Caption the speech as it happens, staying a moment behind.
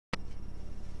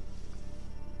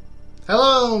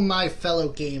Hello, my fellow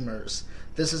gamers.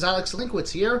 This is Alex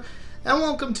Linkwitz here, and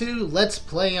welcome to Let's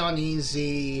Play on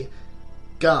Easy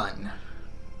Gun.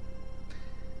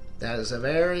 That is a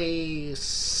very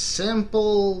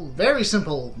simple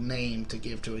name to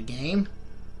give to a game.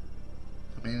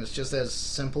 I mean, it's just as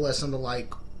simple as something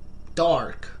like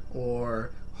Dark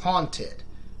or Haunted.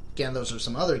 Again, those are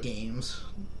some other games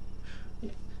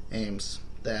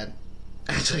that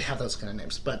actually have those kind of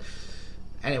names. But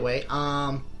anyway,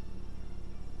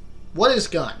 what is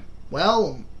Gun?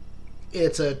 Well,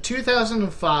 it's a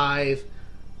 2005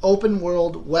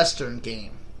 open-world Western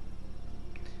game.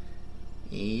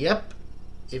 Yep.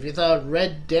 If you thought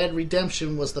Red Dead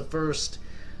Redemption was the first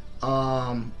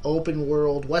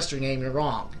open-world Western game, you're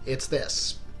wrong. It's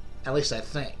this. At least I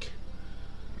think.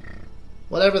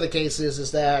 Whatever the case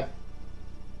is that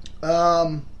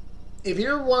if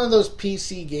you're one of those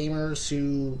PC gamers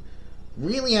who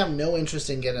really have no interest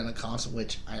in getting a console,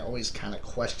 which I always kind of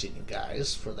question you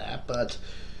guys for that, but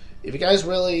if you guys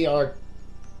really are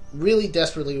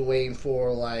desperately waiting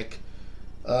for like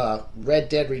Red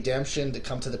Dead Redemption to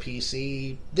come to the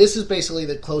PC, this is basically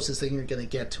the closest thing you're going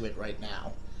to get to it right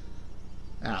now.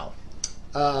 Now,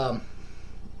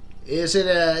 is it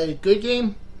a good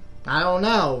game? I don't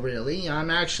know, really.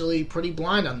 I'm actually pretty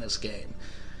blind on this game.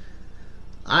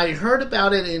 I heard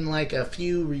about it in like a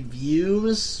few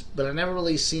reviews, but I never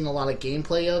really seen a lot of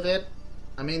gameplay of it.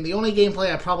 I mean, the only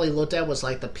gameplay I probably looked at was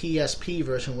like the PSP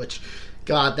version, which,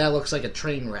 God, that looks like a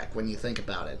train wreck when you think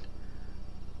about it.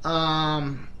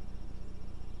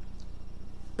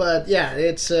 But yeah,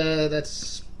 it's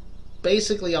that's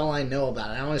basically all I know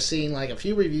about it. I only seen like a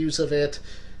few reviews of it,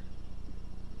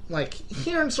 like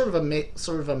hearing sort of a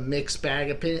mixed bag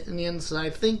of opinions. I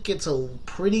think it's a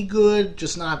pretty good,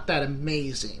 just not that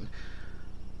amazing.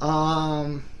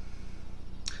 Also,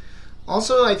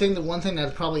 I think the one thing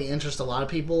that probably interests a lot of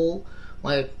people,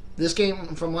 like this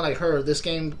game, from what I heard, this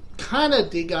game kind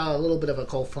of got a little bit of a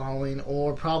cult following,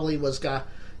 or probably got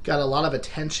a lot of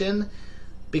attention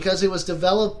because it was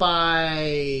developed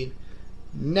by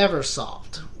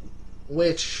Neversoft,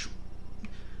 which,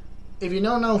 if you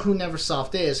don't know who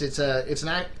Neversoft is, it's a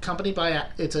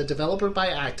developer by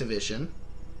Activision,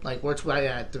 like works with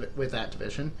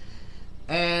Activision,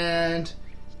 and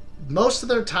most of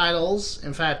their titles,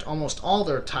 in fact, almost all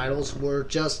their titles, were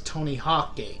just Tony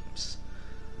Hawk games.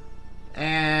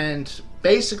 And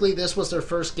basically, this was their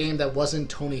first game that wasn't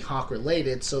Tony Hawk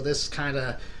related, so this kind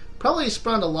of probably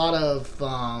spawned a lot of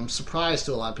surprise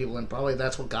to a lot of people, and probably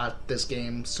that's what got this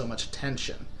game so much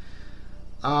attention.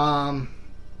 I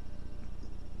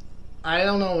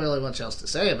don't know really much else to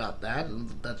say about that.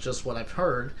 That's just what I've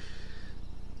heard.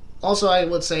 Also, I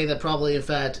would say that probably, in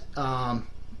fact,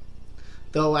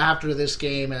 though after this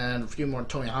game and a few more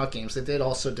Tony Hawk games, they did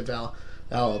also develop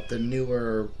the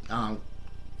newer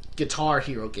Guitar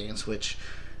Hero games, which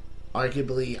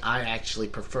arguably I actually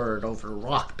preferred over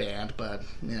Rock Band, but,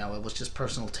 you know, it was just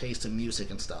personal taste in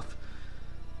music and stuff.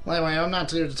 Well, anyway, I'm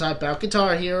not here to talk about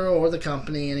Guitar Hero or the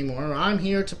company anymore. I'm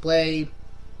here to play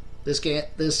this game,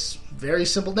 this very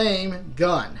simple name,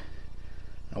 Gun.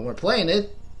 And we're playing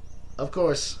it, of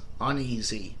course, on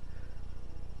easy.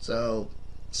 So,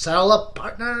 saddle up,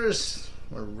 partners.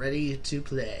 We're ready to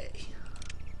play.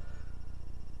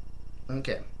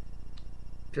 Okay.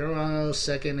 Toronto,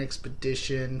 2nd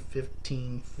Expedition,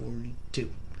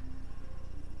 1542.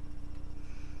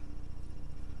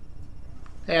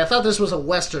 Hey, I thought this was a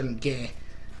Western game.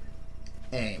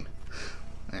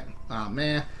 Oh,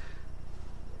 man.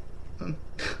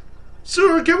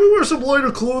 Sir, can we wear some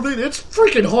lighter clothing? It's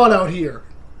freaking hot out here.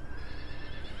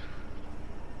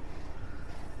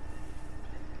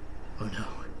 Oh no.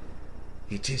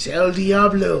 It is El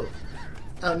Diablo.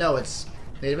 Oh no, it's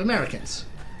Native Americans.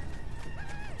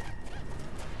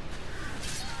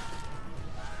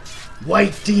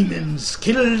 White demons!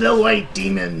 Kill the white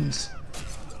demons!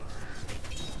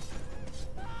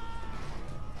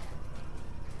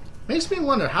 Makes me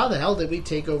wonder, how the hell did we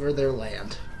take over their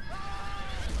land?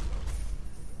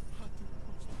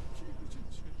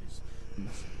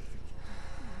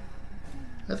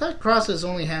 I thought crosses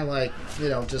only had, like, you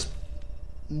know, just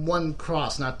one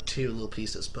cross, not two little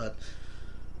pieces, but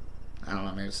I don't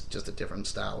know, maybe it's just a different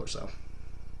style or so.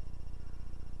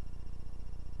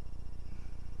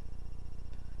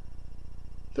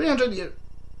 $300.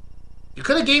 You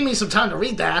could have gave me some time to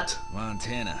read that.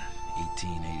 Montana,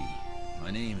 1880.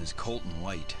 My name is Colton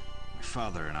White. My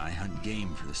father and I hunt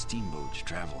game for the steamboats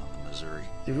travel on the Missouri.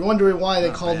 If you're wondering why they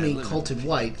called me Colton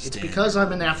White, it's because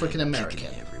I'm an African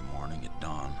American. Every morning at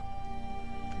dawn.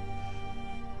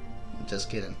 Just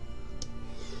kidding.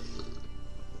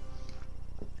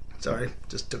 Sorry,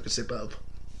 just took a sip of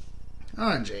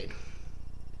Orangeade.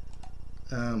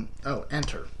 Oh,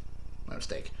 enter. My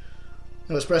mistake.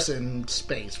 It was pressing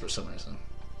space for some reason.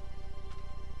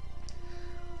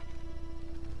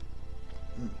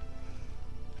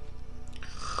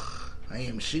 I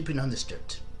am sleeping on this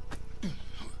dirt.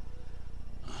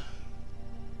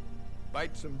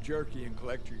 Bite some jerky and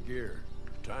collect your gear.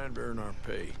 Time to earn our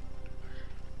pay.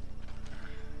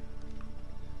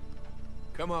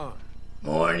 Come on.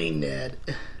 Morning, Ned.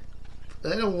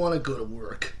 I don't want to go to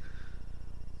work.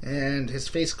 And his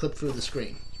face clipped through the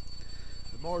screen.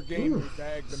 The more game we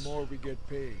bag, the more we get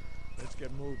paid. Let's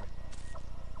get moving.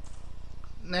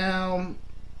 Now,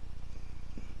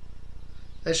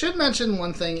 I should mention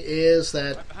one thing is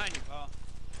that Right behind you, Paul.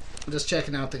 I'm just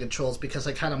checking out the controls because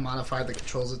I kind of modified the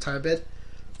controls a tiny bit.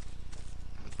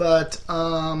 But,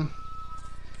 I'm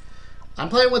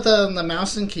playing with the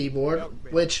mouse and keyboard,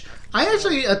 which I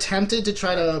actually attempted to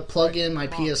try to plug in my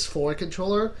PS4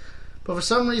 controller, but for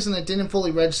some reason it didn't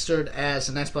fully register as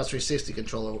an Xbox 360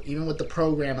 controller, even with the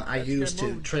program I used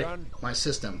to trick my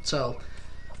system. So,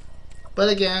 but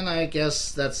again, I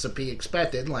guess that's to be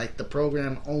expected. Like, the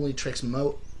program only tricks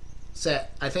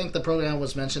I think the program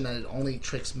was mentioned that it only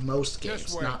tricks most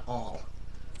games, not all.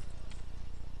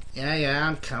 Yeah,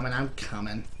 I'm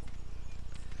coming.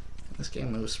 This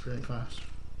game moves pretty fast.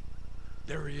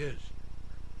 There he is.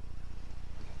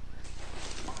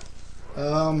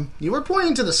 You were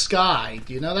pointing to the sky.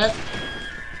 Do you know that?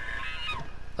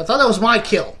 I thought that was my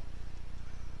kill.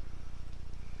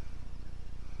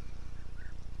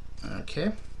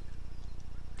 Okay.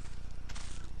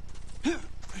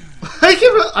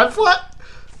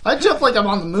 I jump like I'm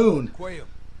on the moon. Quail.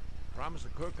 Promised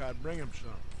the cook I'd bring him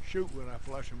some. Shoot when I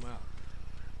flush him out.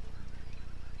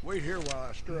 Wait here while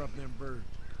I stir up them birds.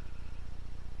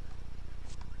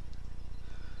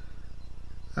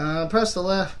 Press the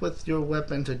left with your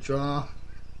weapon to draw.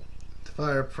 To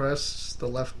fire, press the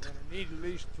left. We're gonna need at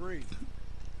least 3.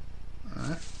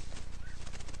 Alright.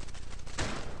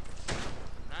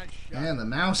 Nice shot. And the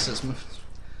mouse is moving.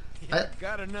 Yeah,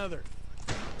 got another.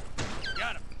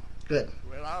 Got him. Good.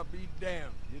 Well, I'll be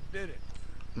damned. You did it.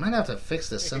 Might have to fix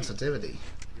this sensitivity.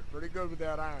 You're pretty good with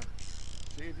that iron.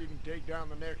 See if you can take down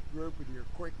the next group with your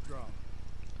quick draw.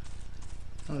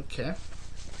 Okay.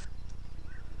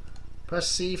 Press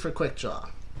C for quick draw.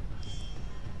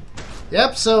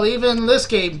 Yep, so even this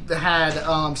game had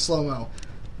slow-mo.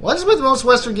 What is with most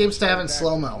Western games to having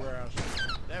slow-mo?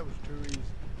 That was too easy.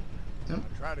 Yep.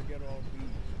 I'll try to get all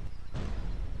these.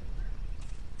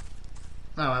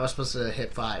 Oh, I was supposed to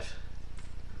hit 5.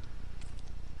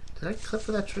 Did I clip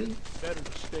for that tree? Better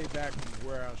to stay back from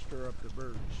where I stir up the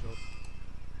birds, so...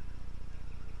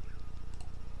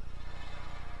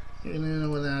 You're gonna know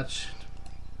with that shit.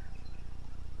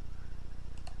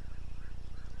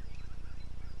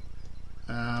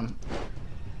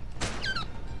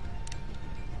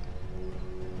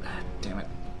 Damn it.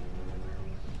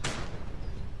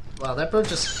 Wow, that bird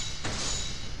just...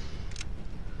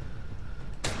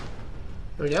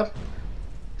 There we go.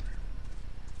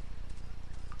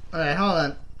 Alright, hold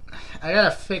on. I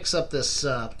gotta fix up this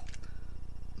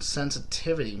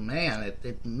sensitivity. Man,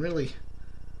 it really...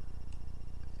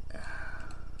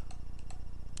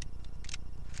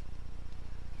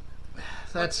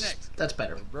 That's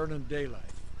better. We're burning daylight.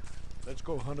 Let's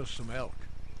go hunt us some elk.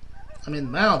 I mean,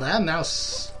 wow, that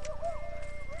mouse...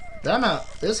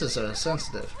 This is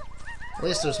sensitive. At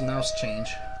least there's mouse change.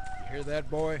 You hear that,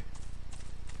 boy?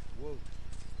 Whoa.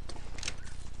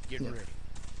 Get ready.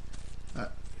 It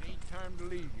ain't time to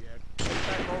leave yet. Get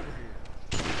back over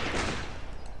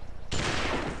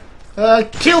here.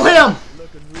 Kill him!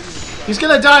 Looking really sharp. He's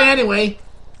gonna die anyway.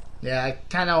 Yeah, I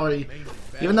kinda already...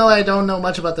 Even though I don't know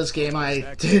much about this game,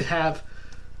 I did have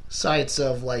sights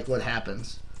of, like, what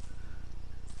happens.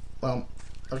 Well,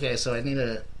 okay, so I need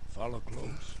to... Follow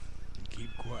close and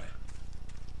keep quiet.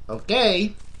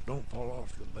 Okay. Don't fall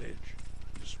off the ledge.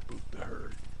 You spook the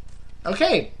herd.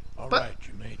 Okay. All right,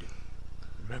 you made it.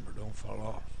 Remember, don't fall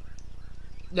off.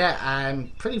 Yeah,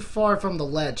 I'm pretty far from the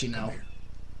ledge, you know. Come here.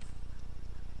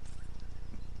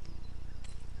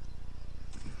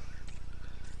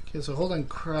 Okay, so hold and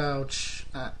crouch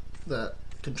at the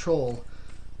control.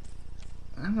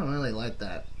 I don't really like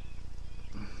that.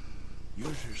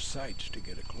 Use your sights to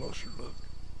get a closer look.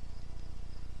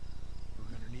 We're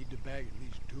gonna need to bag at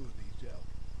least 2 of these elk.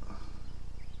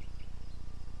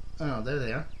 Oh, there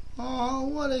they are. Oh,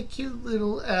 what a cute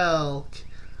little elk.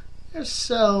 You're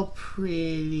so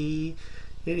pretty.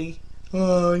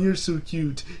 Oh, you're so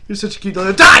cute. You're such a cute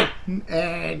little... Die!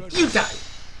 And you die.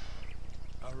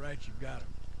 All right, you got him.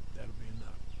 That'll be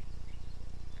enough.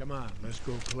 Come on, let's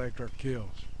go collect our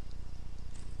kills.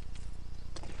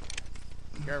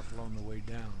 Careful on the way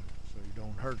down so you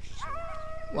don't hurt yourself.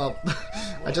 Well,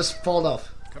 I just fall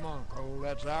off. Come on, Cole,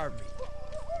 that's our beat.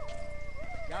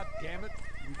 God damn it,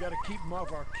 we gotta keep them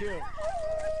off our kills.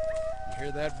 You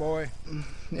hear that, boy?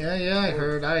 Yeah, I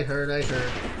heard. Go,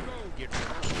 get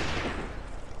ready.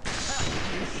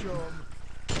 You show 'em.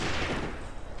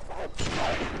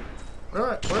 Where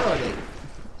are they?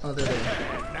 Oh, there they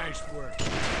are. Nice work.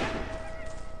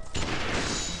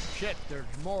 Shit, there's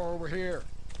more over here.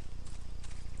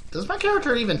 Does my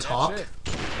character even talk? That's it.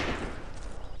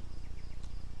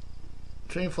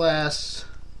 Train flask.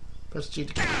 Press G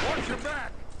to... Watch your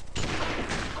back.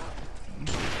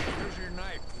 Here's your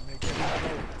knife when they get on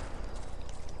board.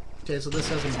 Okay, so this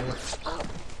has a bullet. Sure,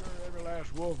 every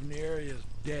last wolf in the area is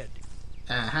dead.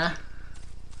 Uh-huh.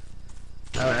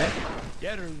 Alright.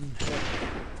 Deader than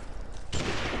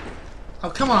Oh,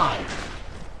 come on!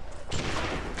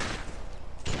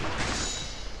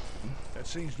 that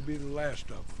seems to be the last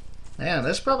of them. Man,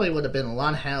 this probably would have been a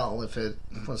lot of hell if it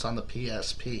was on the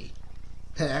PSP.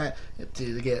 Do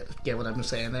you get what I'm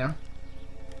saying there?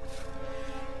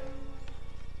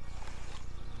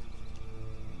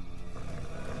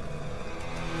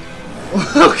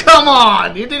 Oh, come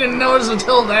on! You didn't notice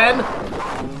until then?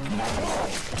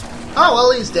 Oh,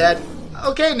 well, he's dead.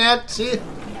 Okay, Ned, see you.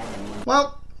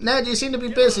 Well, Ned, you seem to be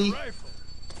busy.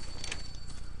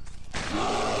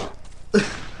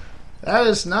 That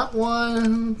is not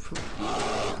one...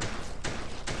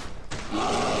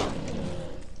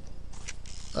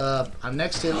 I'm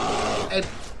next to him. Hey,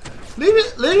 leave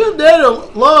him dead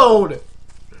alone!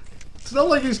 It's not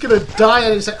like he's gonna die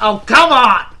and he's like, oh, come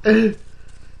on! There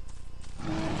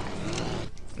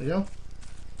you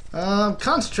go.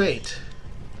 Concentrate.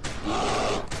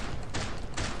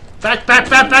 Back.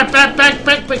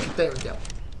 There we go.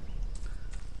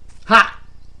 Ha!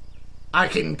 I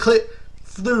can clip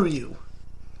through you.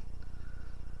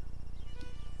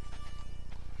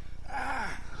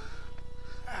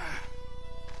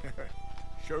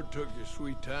 Sure took your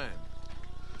sweet time.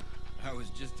 I was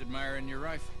just admiring your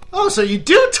rifle. Oh, so you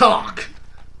do talk!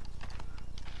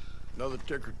 Another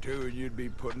tick or two and you'd be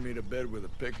putting me to bed with a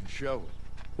pick and shovel.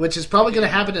 Which is probably going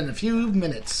to happen in a few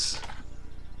minutes.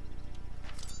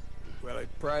 Well, it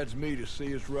prides me to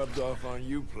see us rubbed off on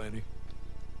you plenty.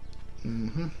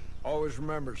 Mm-hmm. Always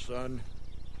remember, son,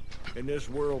 in this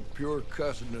world, pure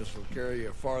cussedness will carry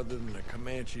you farther than a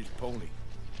Comanche's pony.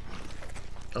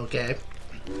 Okay.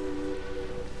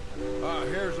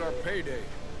 Here's our payday.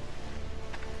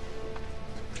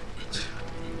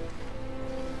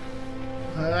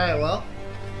 Alright, well.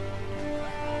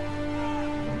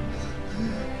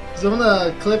 Some of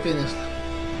the clipping is...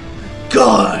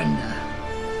 Gun!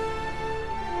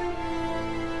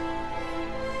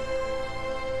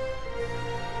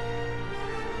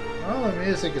 Well, the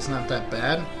music is not that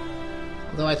bad.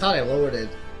 Although I thought I lowered it,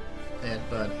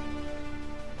 but...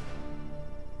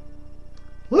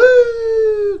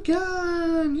 Woo!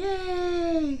 Gun!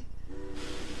 Yay!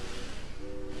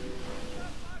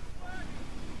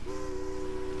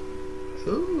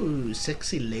 Ooh,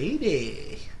 sexy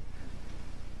lady.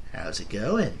 How's it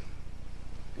going?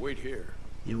 Wait here.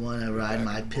 You want to ride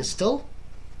my pistol?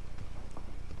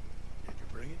 Did you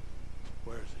bring it?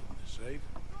 Where is it? In the safe?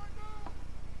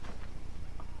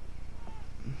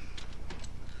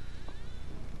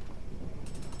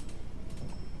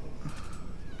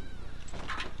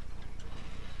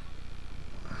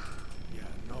 Yeah,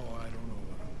 no, I don't know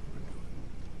what I'm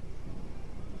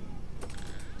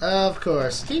doing. Of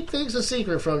course. Keep things a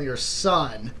secret from your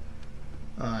son.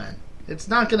 It's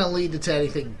not going to lead to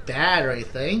anything bad or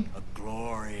anything. A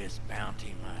glorious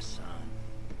bounty, my son.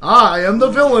 I am the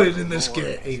villain in this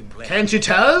game. Can't you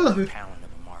tell? Talent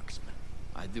of a marksman.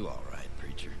 I do all right,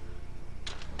 preacher.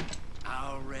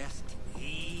 I'll rest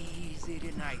easy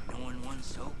tonight knowing one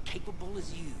so capable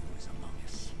as you is among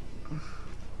us.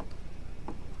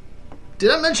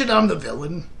 Did I mention I'm the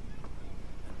villain?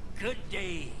 Good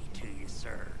day to you,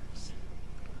 sirs.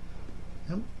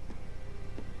 Yep.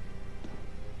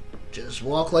 Just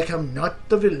walk like I'm not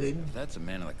the villain. That's a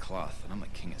man of the cloth, and I'm the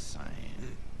king of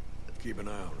Cyan. Keep an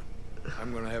eye on it.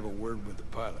 I'm gonna have a word with the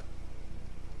pilot.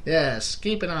 Yes,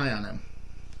 keep an eye on him.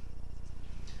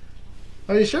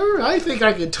 Are you sure? I think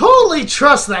I can totally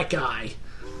trust that guy.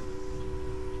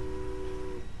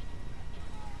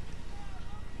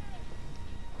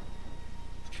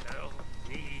 Tell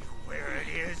me where it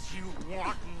is you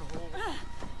want and hold,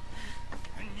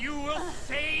 and you will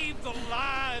save the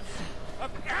lives of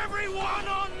everyone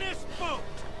on this boat.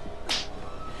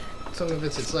 Some of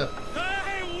it's left.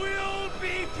 Thy will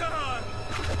be done.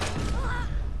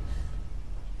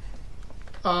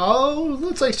 Oh,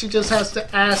 looks like she just has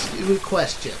to ask you a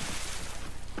question.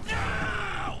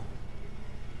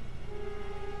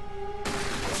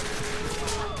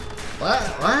 What?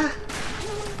 What?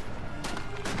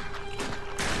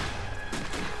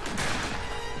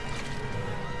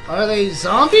 Are they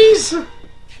zombies? Kill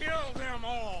them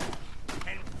all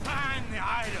and find the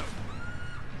item.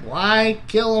 Why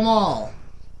kill them all?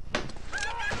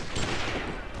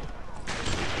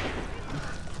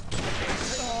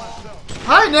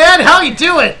 Hi Ned, how you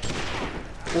doing?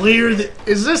 Weird.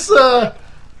 Is this Undead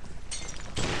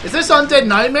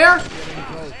Nightmare?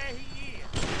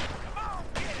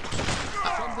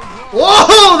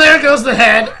 Whoa! There goes the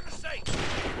head.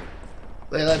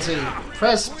 Wait, let's see.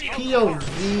 Press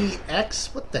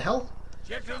POVX. What the hell?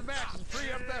 Check them back and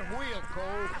free up that wheel,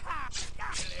 Cole.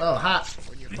 Oh, hot.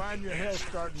 When you find your health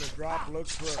starting to drop, look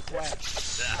for a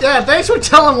flash. Yeah, thanks for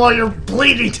telling while you're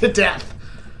bleeding to death.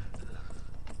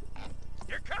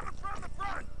 You're coming from the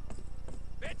front.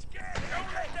 Bitch,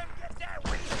 don't let them get that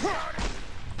wheel started.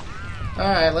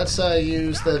 Alright, let's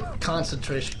use the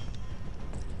concentration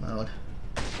mode.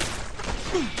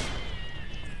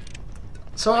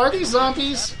 So are these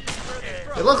zombies?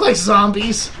 They look like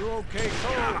zombies. You okay,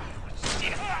 Cole?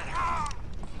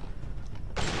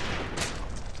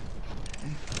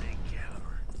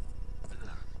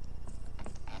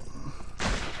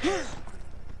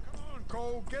 Come on,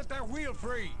 Cole, get that wheel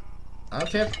free.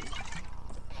 Okay.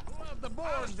 Pull out the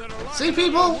boards that are See, lined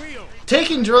people? up on the wheel.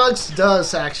 Taking drugs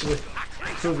does actually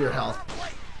improve your health.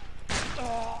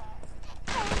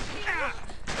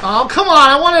 Oh, come on!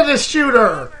 I wanted to shoot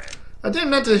her! I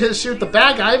didn't meant to shoot the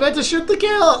bad guy, I meant to shoot the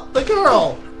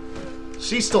girl!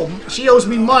 She owes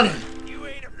me money. You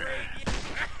ain't afraid.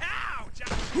 Ouch!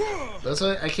 That's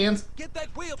what I can't... Get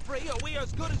that wheel free or we are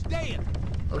as good as dead.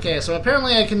 Okay, so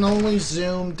apparently I can only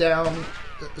zoom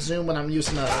when I'm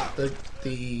using the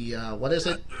what is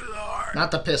it? Not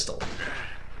the pistol.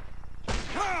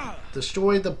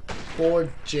 Destroy the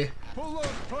board Pull those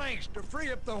planks to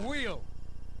free up the wheel.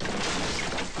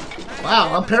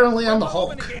 Wow, apparently I'm the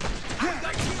Hulk.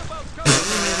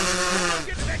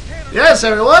 Yes,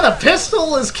 everyone, a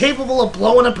pistol is capable of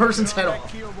blowing a person's head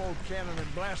off. Keelboat cannon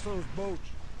and blast those boats.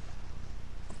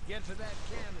 Get to that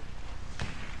cannon.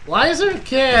 Why is there a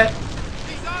cat?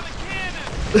 He's on the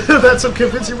cannon. That's some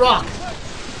convincing rock.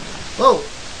 Whoa.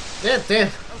 Damn.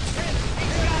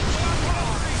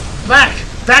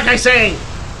 Back, I say. I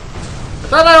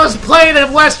thought I was playing a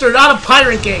Western, not a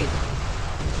pirate game.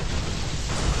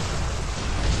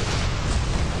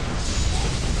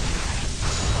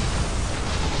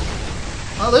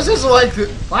 Oh, this is like,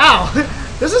 wow,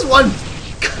 this is one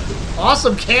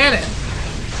awesome cannon.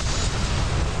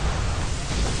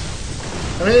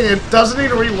 I mean, it doesn't need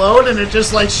to reload, and it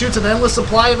just like shoots an endless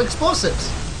supply of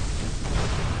explosives.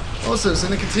 Explosives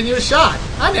in a continuous shot.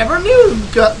 I never knew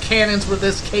cannons were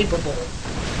this capable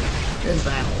in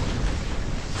battle.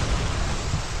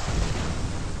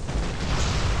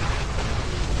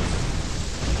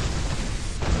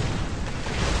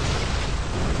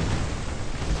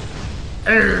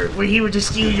 We're here to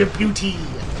steal your beauty.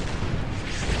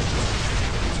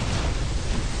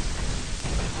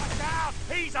 Watch out!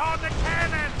 He's on the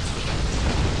cannon.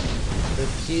 The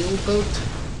keel boat?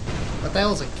 What the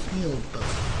hell is a keel boat?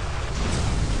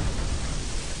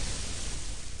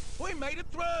 We made it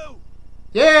through.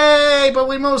 Yay! But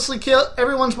we mostly kill.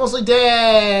 Everyone's mostly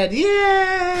dead.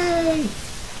 Yay!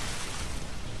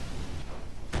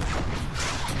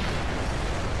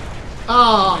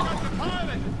 Oh.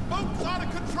 Boat's out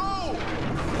of control.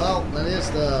 Well, that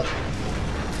is the.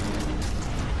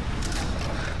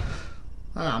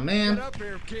 Ah, man. Get up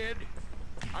here, kid.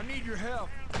 I need your help.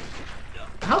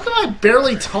 How come I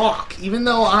barely talk, even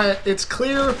though it's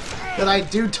clear that I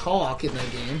do talk in the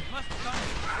game?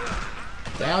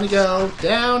 Down you go,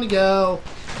 down you go.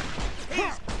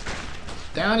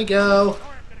 Down you go.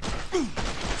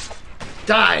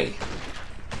 Die.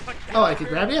 Oh, I could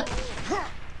grab you?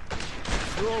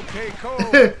 You okay, Cole?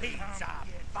 He's a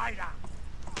fighter.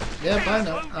 Yep, I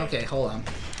know. Okay, hold on.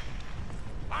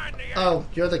 Find the Oh,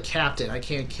 you're the captain. I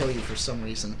can't kill you for some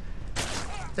reason.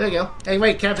 There you go. Hey,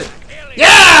 wait, captain. Yeah,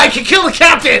 I can kill the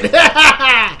captain!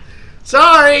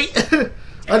 Sorry!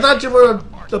 I thought you were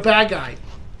the bad guy.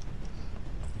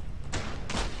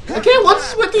 Okay,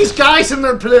 what's with these guys and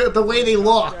the way they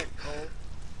look?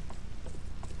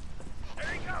 There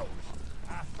he goes.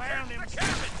 I found him.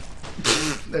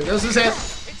 Cabin. There goes his head.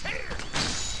 It's here.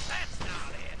 That's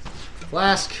not it.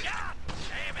 Flask. God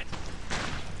damn it.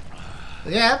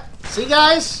 Yeah. See,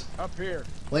 guys? Up here.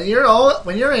 When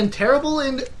you're in terrible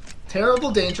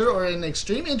danger or in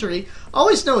extreme injury,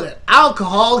 always know that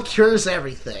alcohol cures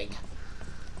everything.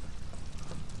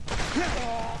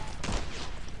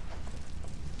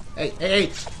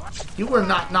 Hey, you were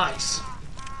not nice.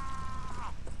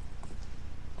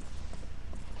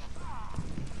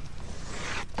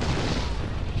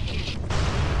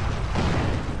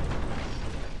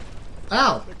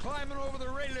 Ow! They're climbing over the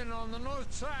railing on the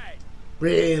north side.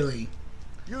 Really?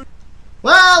 You...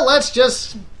 Well, let's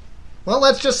just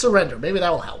surrender. Maybe that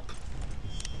will help.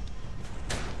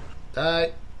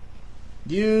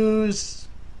 Use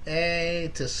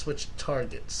A to switch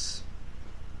targets.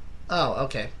 Oh,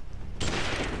 okay.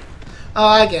 Oh,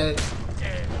 I get it.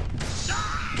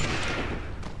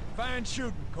 Fine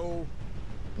shooting, Cole.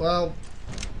 Well,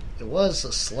 it was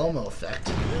a slow-mo effect.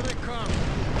 Here they come.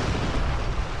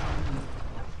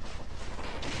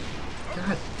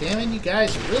 God damn it, you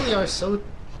guys really are so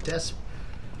desperate.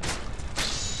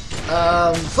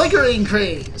 Flickering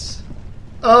craze.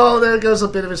 Oh, there goes a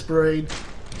bit of his brain.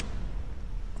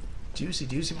 Juicy,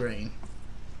 juicy brain.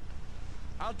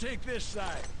 I'll take this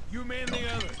side. You man the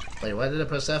other. Wait, why did I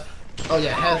press F? Oh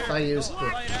yeah, F I used.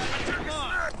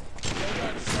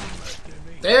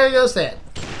 There goes that.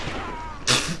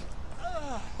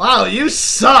 Wow, you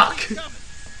suck!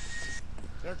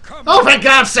 Oh, for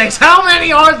God's sakes, how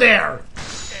many are there?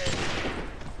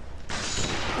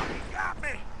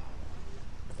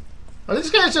 Are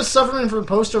these guys just suffering from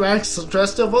post-traumatic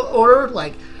stress disorder?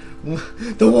 Like,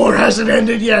 the war hasn't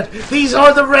ended yet. These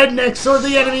are the rednecks or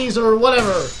the enemies or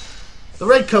whatever. The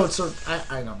redcoats or...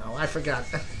 I don't know. I forgot.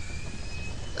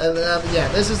 And yeah,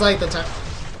 this is like the time...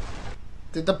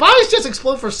 Did the bodies just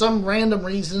explode for some random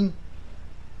reason?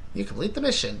 You complete the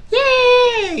mission.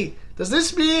 Yay! Does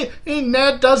this mean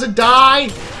Ned doesn't die?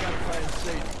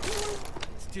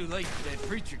 It's too late. That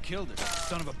preacher killed her.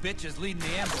 Son of a bitch is leading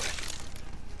the ambush.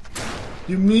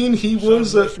 You mean he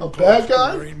was a bad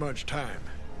guy? There ain't much time.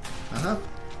 Uh-huh.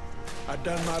 I've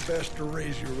done my best to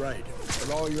raise you right,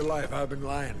 but all your life I've been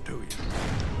lying to you.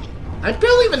 I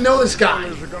barely even know this guy.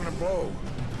 Fires are gonna blow.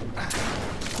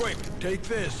 Quick, take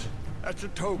this. That's a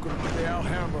token for the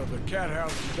Alhambra, the cat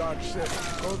house in Dodge City.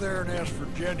 Go there and ask for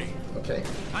Jenny. Okay.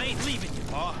 I ain't leaving you,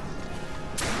 Pa.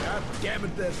 God damn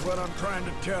it, that's what I'm trying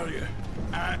to tell you.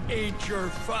 I ain't your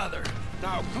father.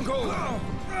 Now go.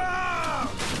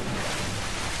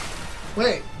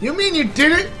 Wait, you mean you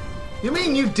didn't? You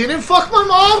mean you didn't fuck my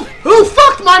mom? Who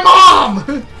fucked my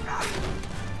mom?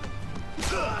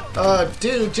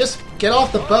 Dude, just get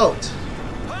off the boat.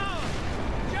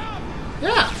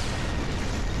 Yeah.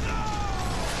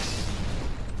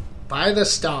 By the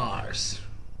stars.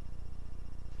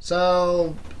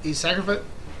 So he sacrificed.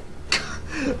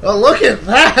 Oh, look at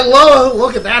that!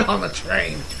 Look at that on the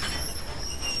train.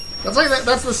 That's like that.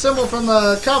 That's the symbol from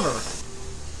the cover.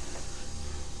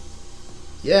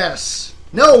 Yes.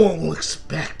 No one will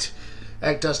expect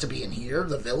us to be in here.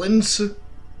 The villains. Well,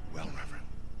 Reverend,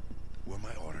 were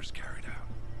my orders carried out?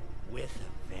 With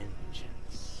a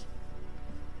vengeance.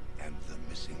 And the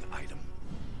missing item?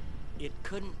 It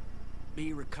couldn't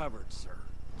be recovered, sir.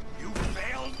 You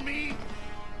failed me?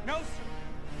 No, sir.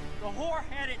 The whore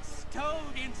had it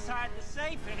stowed inside the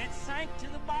safe and it sank to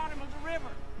the bottom of the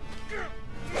river.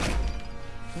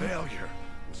 Failure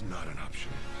was not an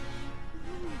option.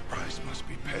 Price must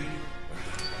be paid.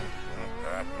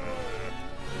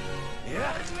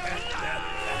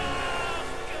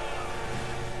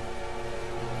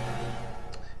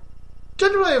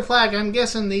 Generally a flag, I'm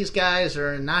guessing these guys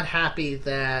are not happy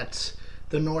that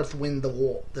the North win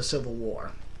the Civil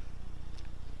War.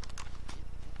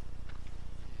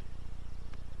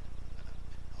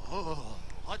 Oh,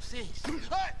 what's this? Give me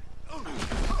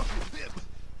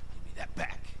that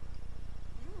back.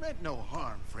 You meant no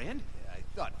harm, friend. I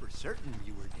thought for certain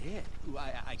you were dead.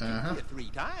 I killed you 3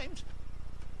 times.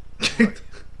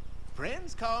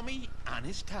 Friends call me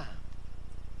Honest Tom.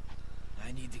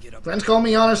 I need to get up. Friends call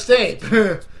me Honest Abe.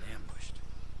 Ambushed.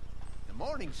 The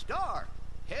Morning Star?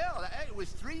 Hell, it was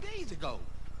 3 days ago.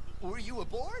 Were you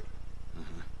aboard?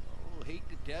 Oh, hate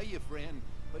to tell you, friend,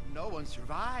 but no one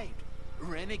survived.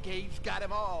 Renegades got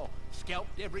them all.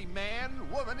 Scalped every man,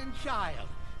 woman, and child.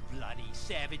 Bloody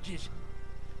savages.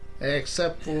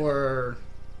 Except for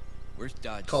Where's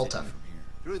Dodge Colton. City from here?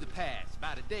 Through the pass,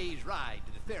 about a day's ride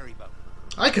to the ferry boat.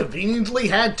 I conveniently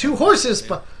had 2 horses,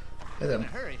 but In a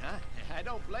hurry, huh? I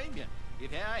don't blame you.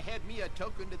 If I had me a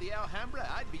token to the Alhambra,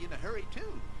 I'd be in a hurry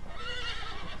too.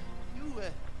 You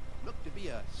look to be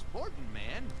a sporting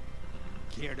man.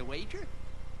 Care to wager?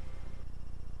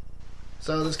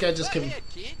 so this guy just Go ahead,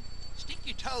 kid. Stick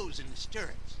your toes in the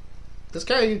stirrups. this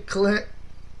guy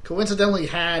coincidentally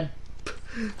had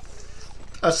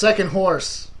a second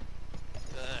horse.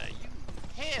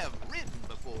 You have ridden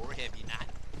before, have you not?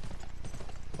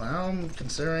 Well,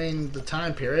 considering the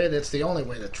time period, it's the only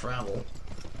way to travel.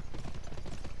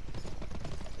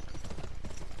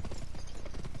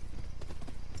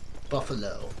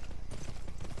 Buffalo.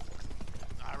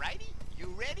 Alrighty, you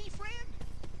ready, friend?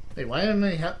 Wait, why am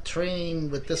I training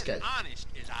with this guy? Honest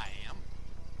as I am,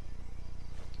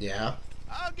 Yeah.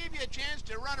 I'll give you a chance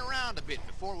to run around a bit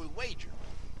before we wager.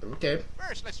 Okay.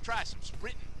 First, let's try some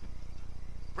sprinting.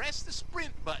 Press the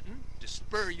sprint button to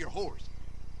spur your horse.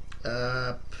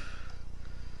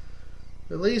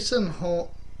 Release and hold.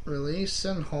 Release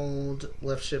and hold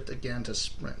left shift again to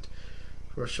sprint.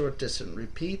 For a short distance.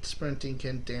 Repeat sprinting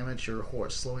can damage your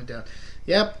horse, slowing down.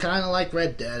 Yep, kind of like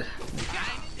Red Dead.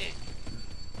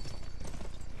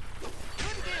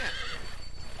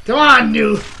 Come on,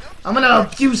 new. I'm gonna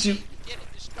abuse you.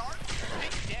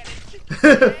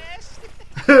 I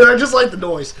just like the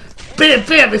noise. Bam,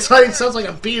 bam. It sounds like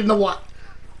I'm beating him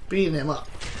up.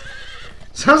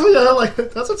 Sounds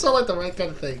like doesn't sound like the right kind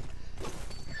of thing.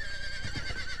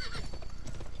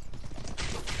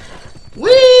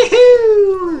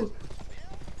 Wee-hoo!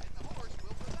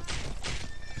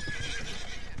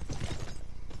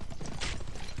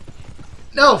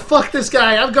 No, fuck this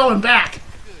guy. I'm going back.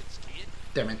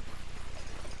 Damn it.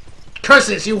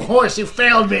 Curses, you horse. You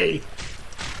failed me.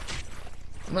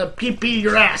 I'm gonna keep beating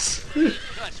your ass.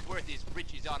 Cutsworthy's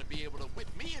britches ought to be able to whip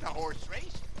me in a horse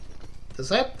race. Does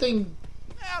that thing...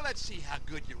 Well, let's see how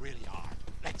good you really are.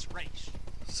 Let's race.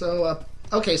 So,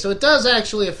 okay, so it does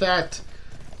actually affect...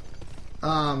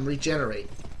 regenerate.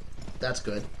 That's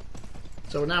good.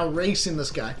 So we're now racing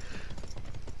this guy.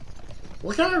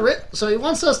 What kind of so he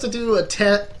wants us to do a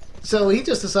test. So he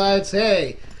just decides,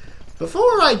 hey,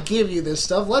 before I give you this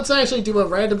stuff, let's actually do a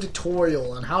random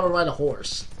tutorial on how to ride a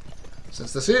horse.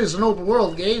 Since this is an open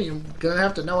world game, you're gonna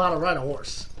have to know how to ride a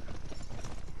horse.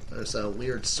 There's a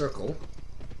weird circle.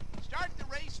 Start the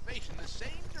race facing the same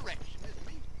direction as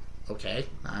me. Okay,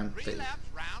 I'm 3 laps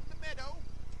round the meadow.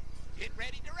 Get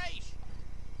ready to race.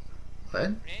 What?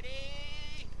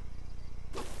 Ready?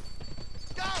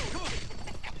 Go!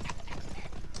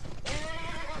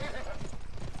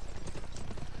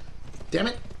 Damn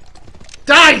it!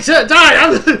 Die!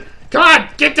 Die! Come on!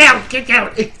 Get down! Get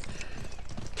down!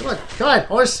 Come on,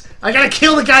 horse! I gotta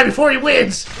kill the guy before he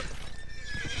wins!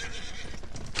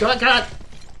 Come on!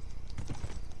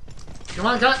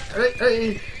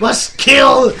 Must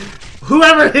kill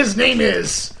whoever his name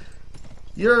is!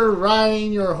 You're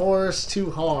riding your horse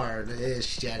too hard.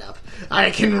 Shut up.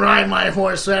 I can ride my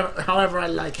horse however I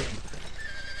like him.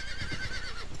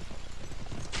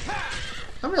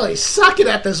 I'm really sucking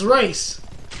at this race.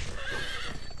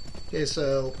 Okay,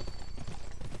 so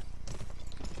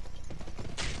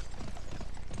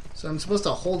I'm supposed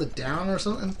to hold it down or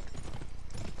something?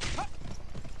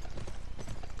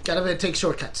 Gotta take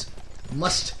shortcuts.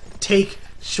 Must take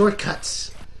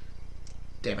shortcuts.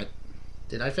 Damn it.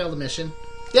 Did I fail the mission?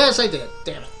 Yes, I did.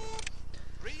 Damn it.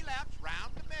 3 laps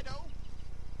round the meadow.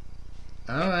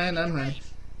 Alright, I'm ready.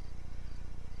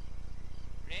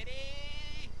 Ready?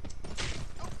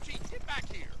 Oh, gee, get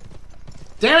back here.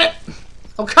 Damn it!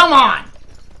 Oh, come on!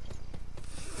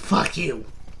 Fuck you.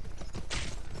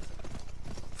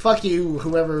 Fuck you,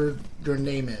 whoever your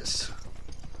name is.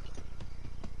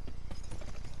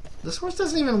 This horse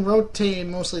doesn't even rotate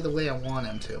mostly the way I want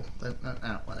him to. But,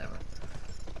 whatever.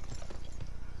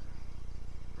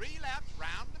 3 laps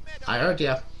round the meadow. I heard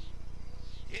ya.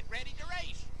 Get ready to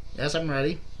race. Yes, I'm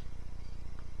ready.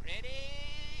 Ready?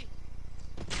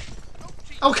 Oh,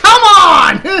 gee. Oh, come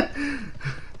on!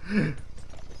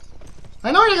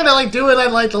 I know you're gonna, like, do it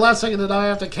at, like, the last second and I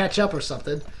have to catch up or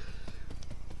something.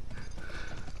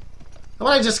 How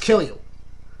about I just kill you?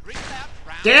 3 laps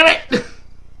round. Damn it!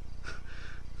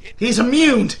 He's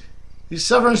immune! He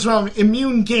suffers from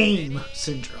immune game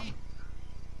syndrome.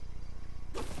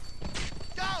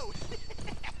 Go!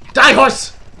 Die,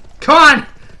 horse! Come on!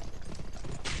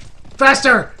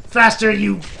 Faster! Faster,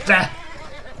 you...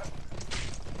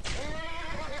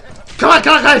 Come on,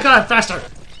 faster! Faster! Come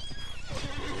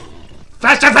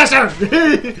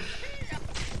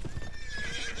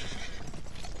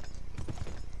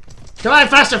on,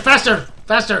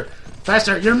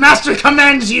 faster! Your master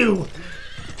commands you!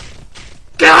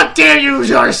 God damn you!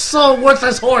 You're so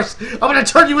worthless horse! I'm gonna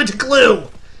turn you into glue!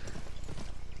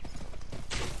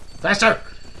 Faster!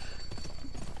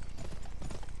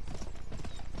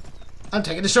 I'm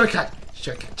taking the shortcut!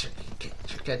 Shortcut.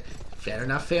 Fair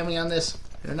enough family on this.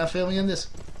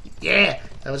 Yeah!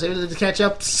 I was able to catch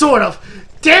up, sort of!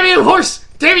 Damn you, horse!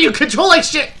 Damn you, control like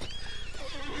shit!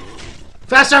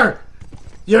 Faster!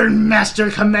 Your master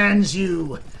commands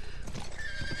you!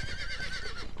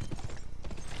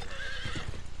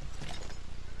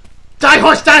 Die,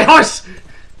 horse!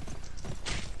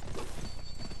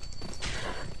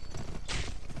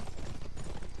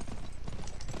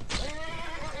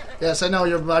 Yes, I know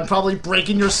I'm probably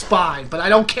breaking your spine, but I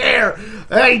don't care!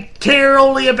 I care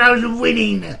only about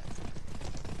winning!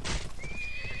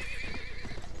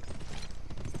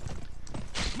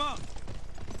 Come on.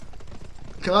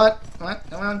 Come on, come on,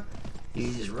 come on.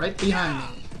 He's right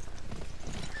behind me.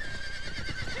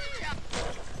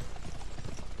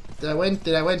 Did I win?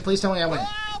 Did I win? Please tell me I win.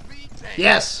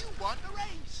 Yes. You won the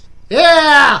race.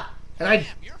 Yeah! And I... Damn,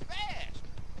 you're fast.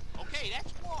 Okay,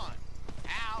 that's one.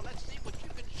 Now, let's see what you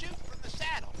can shoot from the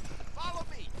saddle. Follow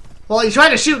me. Well, he tried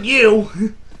to shoot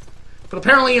you. But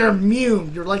apparently you're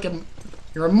immune. You're like a...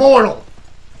 You're immortal.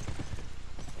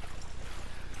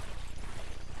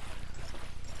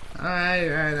 Alright,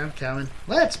 alright, I'm coming.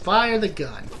 Let's fire the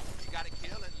gun. You gotta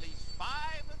kill at least 5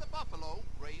 of the buffalo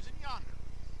grazing yonder.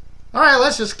 Alright,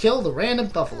 let's just kill the random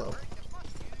buffalo. You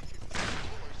must use your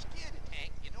trample or skin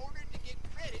attack in order to get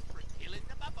credit for killing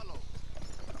the buffalo.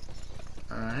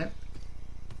 Alright.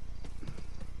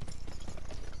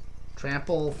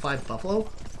 Trample 5 buffalo.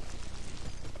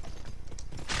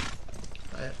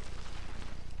 Alright.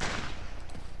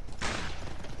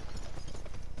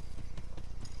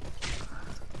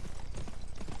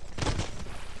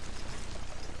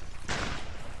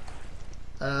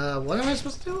 What am I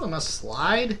supposed to do? I must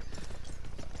slide?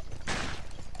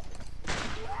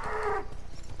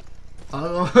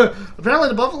 Apparently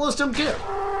the buffaloes don't care.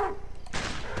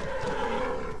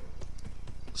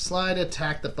 Slide,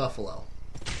 attack the buffalo.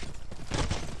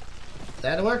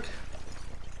 That'll work?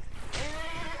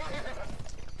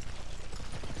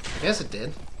 Yes, it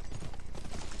did.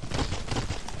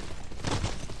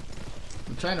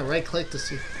 I'm trying to right click to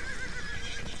see.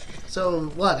 So,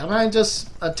 what? Am I just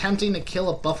attempting to kill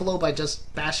a buffalo by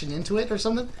just bashing into it or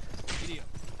something?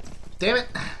 Damn it.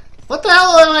 What the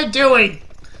hell am I doing?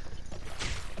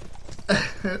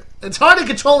 It's hard to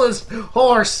control this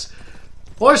horse.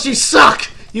 Horse, you suck.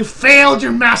 You failed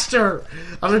your master.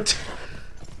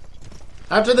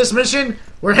 After this mission,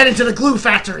 we're heading to the glue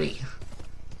factory.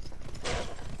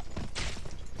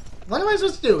 What am I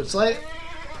supposed to do? It's like...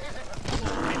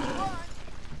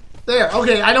 There,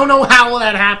 okay, I don't know how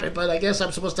that happened, but I guess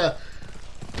I'm supposed to...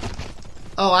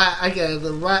 Oh, I get it.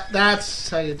 That's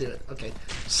how you do it. Okay.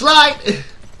 Slide!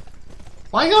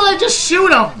 Why don't I just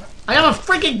shoot him? I have a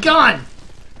freaking gun!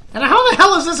 And how the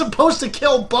hell is this supposed to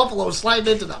kill buffalo sliding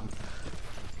into them?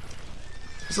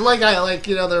 So like,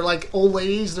 you know, they're like old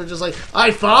ladies, they're just like,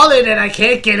 I've fallen and I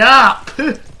can't get up!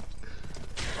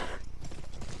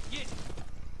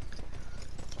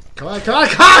 Come on, come on,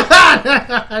 come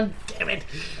on! Damn it.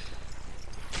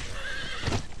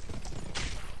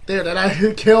 There, did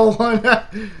I kill one? I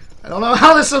don't know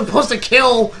how this is supposed to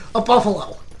kill a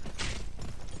buffalo.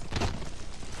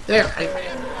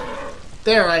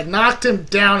 There, I knocked him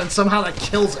down and somehow that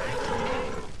kills him.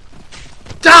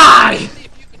 Die! See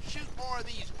if you can shoot more of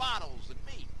these bottles than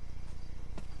me.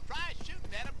 Try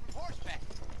shooting at them from horseback.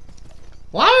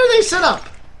 Why are they set up?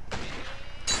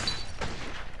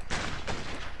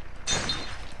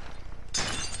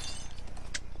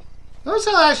 Notice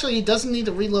how actually he doesn't need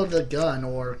to reload the gun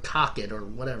or cock it or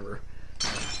whatever.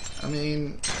 I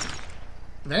mean,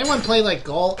 if anyone played like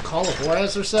Call of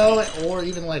Juarez or so, or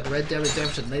even like Red Dead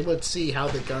Redemption, they would see how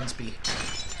the guns be.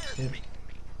 Yeah.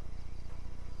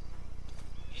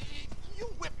 You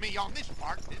whip me on this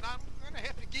part, then I'm gonna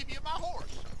have to give you my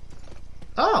horse.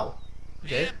 Oh,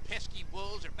 okay. Them pesky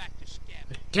wolves are back to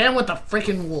scatter. Again with the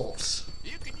freaking wolves.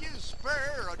 You can use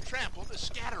spur or trample to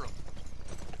scatter them.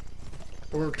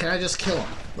 Or can I just kill them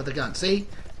with a gun? See?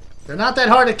 They're not that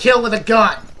hard to kill with a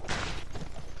gun.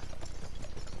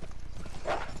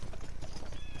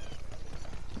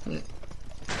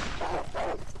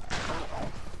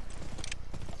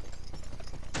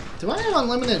 Do I have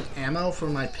unlimited ammo for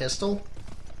my pistol?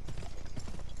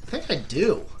 I think I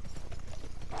do.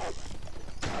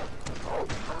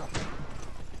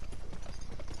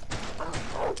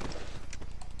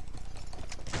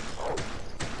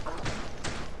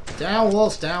 Down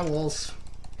wolves, down wolves.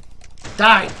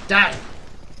 Die, die.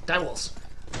 Die wolves.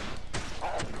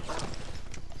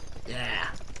 Yeah,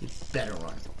 you better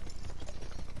run.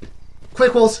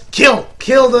 Quick wolves, kill!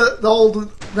 Kill the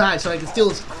old guy so I can steal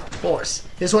his horse.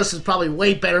 His horse is probably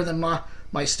way better than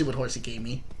my stupid horse he gave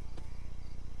me.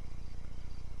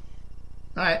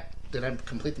 Alright, did I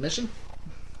complete the mission?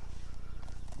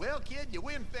 Well, kid, you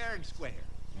win fair and square.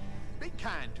 Be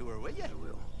kind to her, will you? I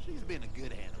will. She's been a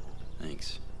good animal.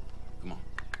 Thanks. Come on.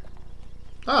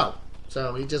 Oh,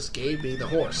 so he just gave me the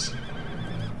horse.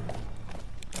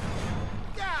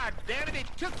 God damn it, it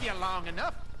took you long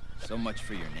enough. So much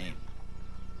for your name.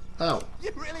 Oh. You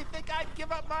really think I'd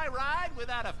give up my ride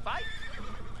without a fight?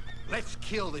 Let's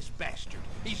kill this bastard.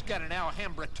 He's got an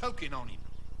Alhambra token on him.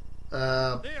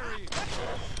 There he is.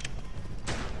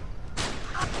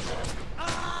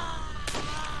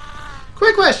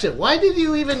 Quick question. Why did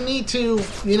you even need to,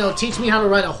 you know, teach me how to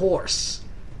ride a horse?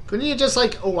 Couldn't you just,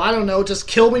 like, oh, I don't know, just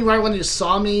kill me right when you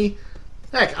saw me?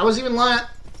 Heck, I was even like,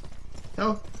 you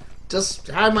know, just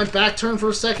have my back turned for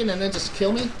a second and then just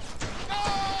kill me?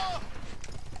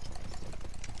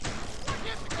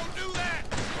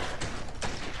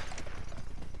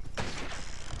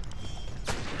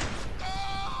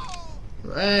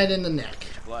 Right in the neck.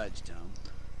 Obliged, Tom.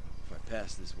 If I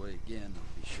pass this way again,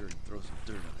 I'll be sure to throw some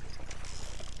dirt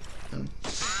on it.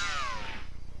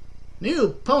 New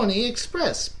Pony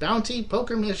Express. Bounty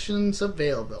poker missions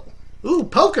available. Ooh,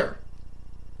 poker!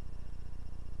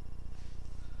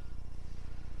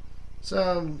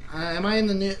 So, am I in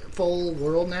the new full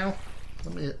world now?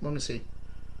 Let me see.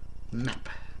 Map.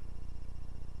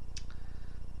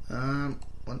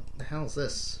 What the hell is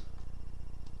this?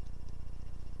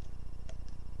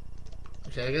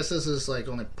 Okay, I guess this is like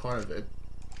only part of it.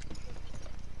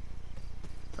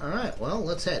 Alright, well,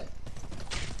 let's head.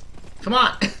 Come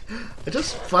on! I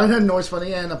just find that noise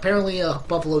funny, and apparently a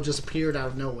buffalo just appeared out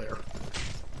of nowhere.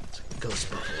 It's a ghost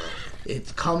buffalo.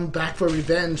 It's come back for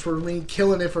revenge for me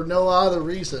killing it for no other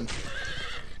reason.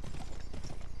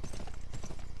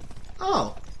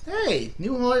 Oh, hey,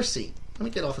 new Larcy. Let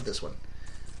me get off of this one.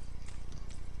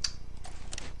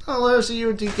 Oh, Larcy,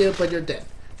 you did good, but you're dead.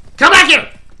 Come back here!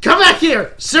 Come back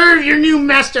here! Serve your new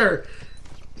master!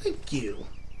 Thank you.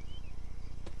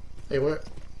 Hey, where?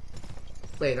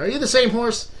 Wait, are you the same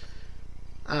horse?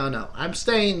 I don't know. I'm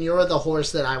saying you're the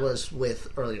horse that I was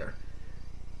with earlier.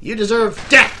 You deserve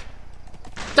death!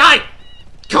 Die!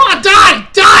 Come on, die!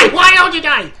 Die! Why don't you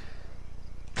die?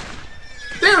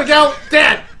 There we go!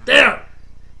 Dead! There!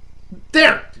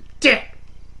 There! Dead!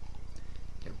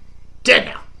 You're dead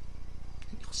now.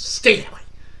 You'll stay that way.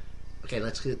 Okay,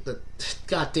 let's get the...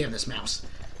 God damn this mouse.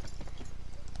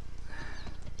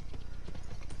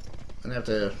 I'm gonna have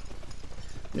to...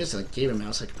 I'm just in a gaming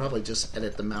mouse. I could probably just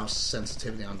edit the mouse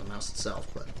sensitivity on the mouse itself,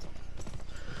 but...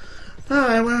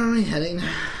 Alright, where are we heading?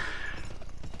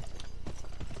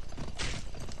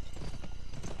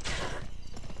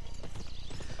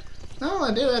 No,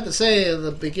 I do have to say,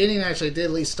 the beginning actually did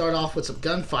at least start off with some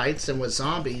gunfights and with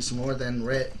zombies more than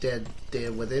Red Dead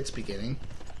did with its beginning.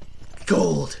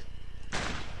 Gold!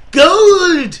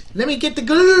 Gold! Let me get the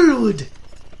gold!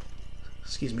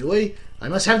 Excuse me, wait. I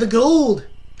must have the gold!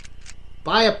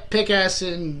 Buy a pickaxe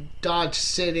in Dodge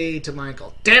City to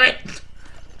Michael. Damn it!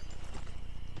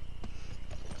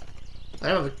 I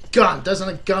have a gun. Doesn't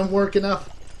a gun work enough?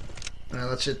 Alright,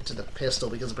 let's get to the pistol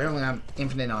because apparently I'm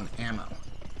infinite on ammo.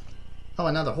 Oh,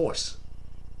 another horse.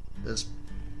 This.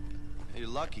 Hey,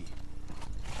 Lucky.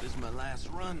 This is my last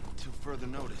run till further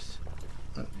notice.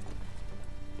 The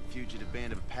fugitive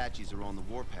band of Apaches are on the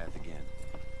warpath again.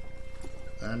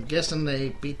 I'm guessing they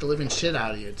beat the living shit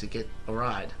out of you to get a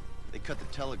ride. They cut the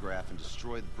telegraph and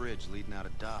destroyed the bridge leading out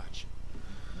of Dodge.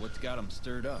 What's got them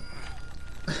stirred up?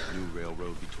 New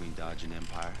railroad between Dodge and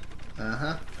Empire.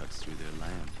 Uh-huh. Cuts through their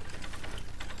land.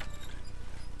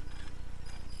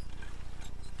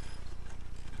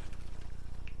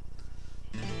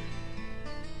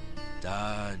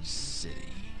 Dodge City.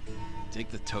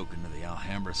 Take the token to the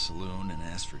Alhambra Saloon and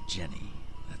ask for Jenny.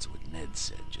 That's what Ned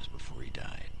said just before he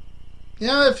died.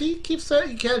 Yeah, if he keeps that,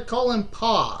 you can't call him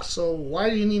Pa, so why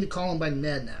do you need to call him by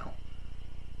Ned now?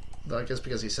 Though I guess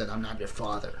because he said, I'm not your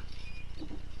father.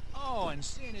 Oh, and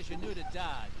seeing as you're new to Dodge,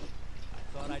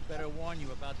 I thought I'd better warn you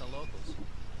about the locals.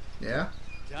 Yeah?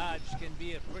 Dodge can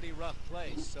be a pretty rough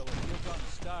place, so if you're going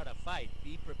to start a fight,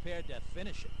 be prepared to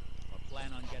finish it, or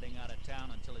plan on getting out of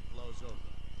town until it blows over.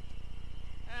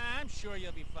 I'm sure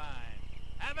you'll be fine.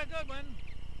 Have a good one.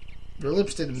 Your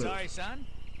lips didn't move. Sorry, son.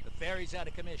 The ferry's out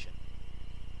of commission.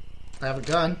 I have a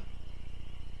gun.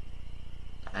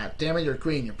 Ah, damn it, you're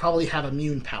green. You probably have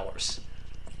immune powers.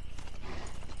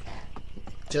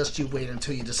 Just you wait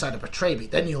until you decide to betray me.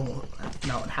 Then you'll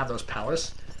have those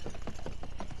powers.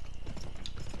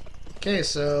 Okay,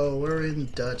 so we're in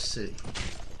Dodge City.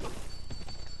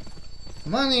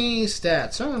 Money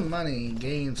stats. Earn money.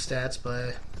 Game stats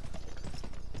by...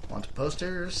 Want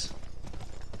posters?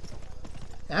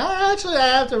 Actually, I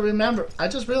have to remember. I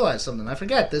just realized something. I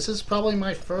forget. This is probably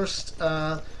my first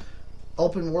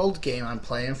open world game I'm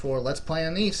playing for Let's Play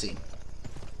on Easy.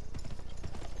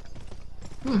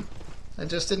 I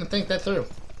just didn't think that through.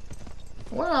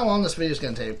 I wonder how long this video is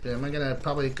going to take. Am I going to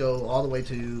probably go all the way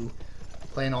to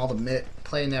playing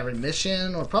playing every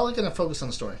mission, or probably going to focus on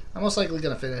the story? I'm most likely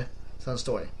going to finish on the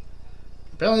story.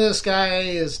 Apparently, this guy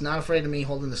is not afraid of me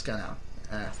holding this gun out.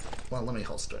 Well, let me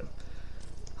holster him.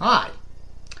 Hi.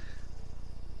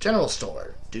 General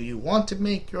store. Do you want to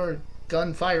make your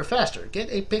gun fire faster? Get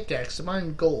a pickaxe to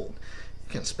mine gold. You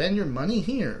can spend your money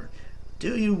here.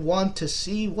 Do you want to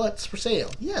see what's for sale?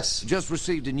 Yes. Just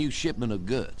received a new shipment of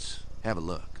goods. Have a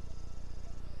look.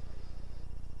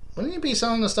 Wouldn't you be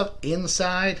selling the stuff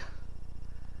inside?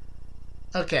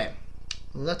 Okay.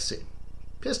 Let's see.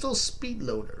 Pistol speed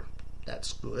loader.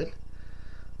 That's good.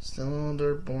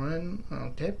 Cylinder born.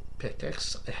 Okay.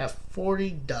 Pickaxe. I have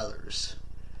 $40.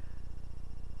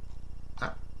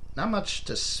 Not much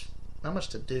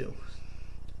to do.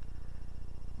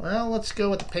 Well, let's go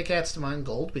with the pickaxe to mine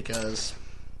gold because,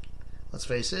 let's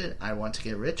face it, I want to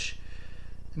get rich.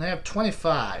 And I have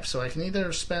 25, so I can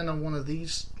either spend on one of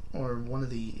these or one of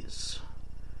these.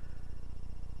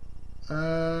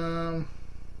 Yeah,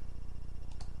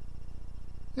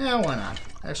 why not?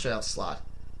 Extra health slot.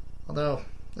 Although,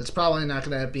 it's probably not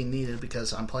going to be needed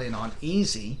because I'm playing on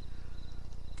easy.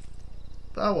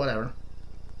 But whatever.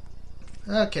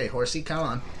 Okay, horsey, come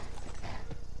on.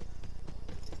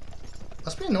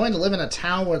 Must be annoying to live in a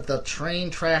town where the train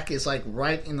track is like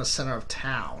right in the center of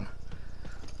town.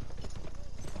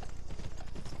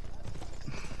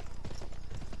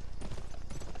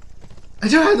 I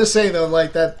do have to say though,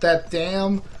 like that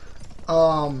damn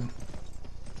the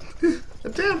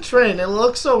damn train, it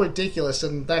looks so ridiculous,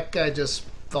 and that guy just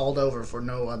falled over for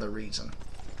no other reason.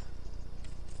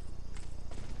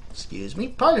 Excuse me,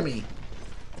 pardon me.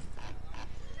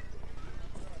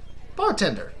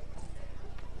 Bartender.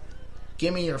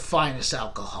 Give me your finest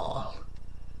alcohol.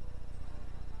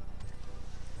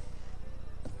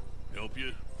 Help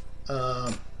you?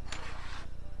 I'm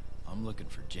looking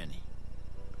for Jenny.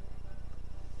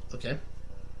 Okay.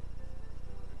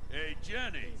 Hey,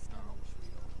 Jenny.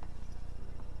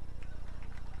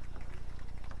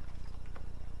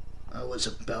 I was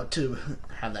about to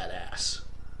have that ass.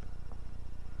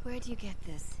 Where'd you get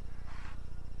this?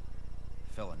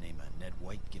 A fella named Ned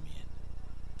White give me it.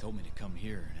 Told me to come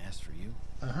here and ask for you.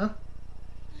 Uh-huh.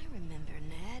 I remember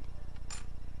Ned.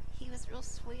 He was real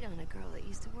sweet on a girl that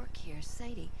used to work here,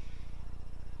 Sadie.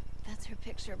 That's her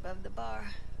picture above the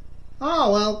bar.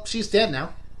 Oh, well, she's dead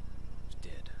now. She's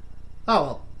dead. Oh,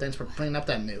 well, thanks for bringing up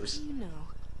that news. You know.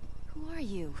 Who are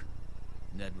you?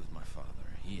 Ned was my father.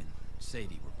 He and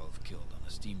Sadie were both killed on a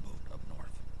steamboat up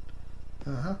north.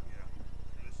 Uh-huh.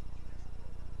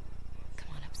 Come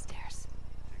on upstairs.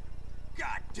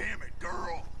 God damn it,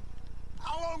 girl.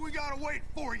 How long we gotta wait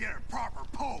before we get a proper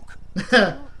poke?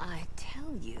 So I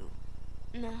tell you.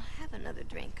 Now have another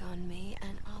drink on me,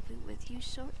 and I'll be with you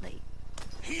shortly.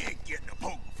 He ain't getting a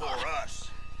poke before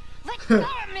us. Let go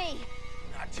of me!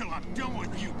 Not till I'm done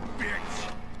with you,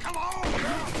 bitch. Come on!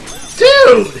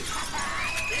 Dude!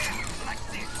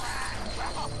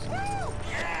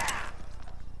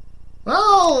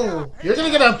 Oh! You're gonna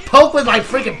get a poke with my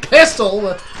freaking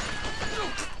pistol!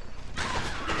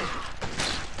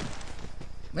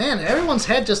 Man, everyone's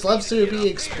head just loves to be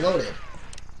exploded.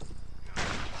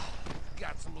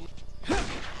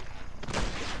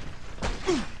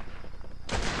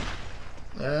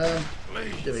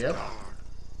 There we go.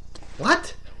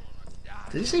 What?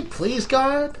 Did he say please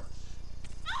guard?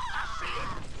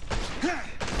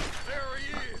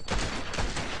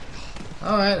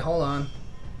 Alright, hold on.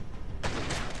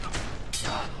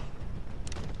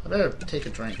 I better take a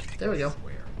drink. There we go.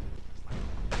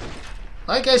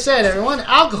 Like I said, everyone,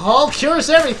 alcohol cures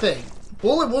everything.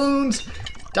 Bullet wounds,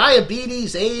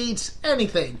 diabetes, AIDS,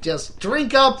 anything. Just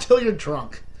drink up till you're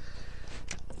drunk.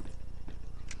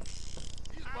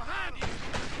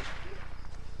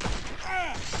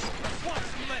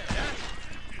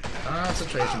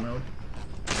 Concentration mode.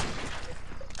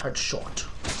 Headshot.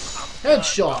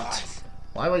 Headshot!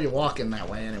 Why were you walking that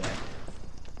way anyway?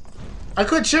 I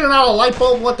could shoot him out a light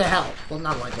bulb, what the hell? Well,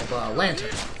 not a light bulb, a lantern.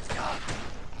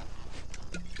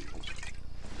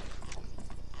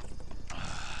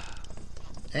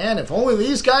 And if only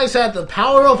these guys had the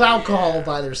power of alcohol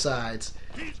by their sides.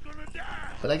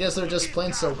 But I guess they're just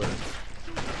plain sober.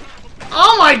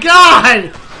 Oh my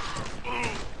god!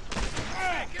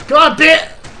 Come on,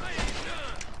 bitch!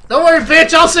 Don't worry,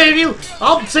 bitch, I'll save you!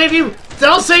 I'll save you!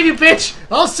 I'll save you, bitch!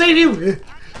 I'll save you!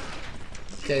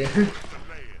 Okay.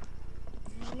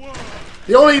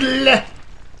 The only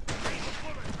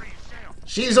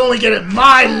she's only getting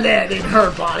my lead in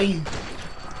her body.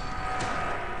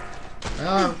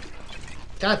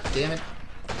 God damn it.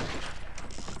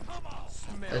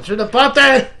 I should have bought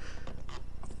that!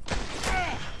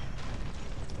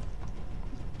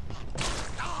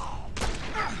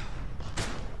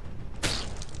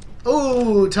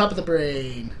 Ooh, top of the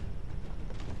brain.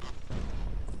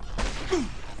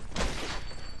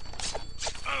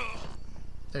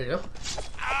 There you go.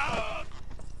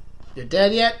 You're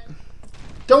dead yet?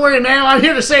 Don't worry, man. I'm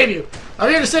here to save you. I'm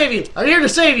here to save you. I'm here to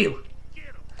save you.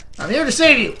 I'm here to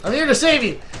save you! I'm here to save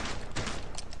you!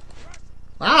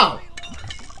 Wow.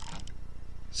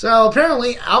 So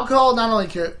apparently, alcohol not only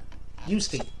cure... You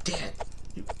stay dead.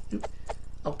 You...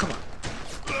 Oh, come on.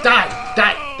 Die!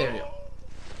 Die! There you go.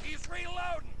 He's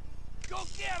reloading. Go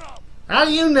get him. How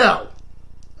do you know?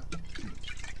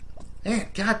 Man,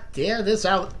 goddamn this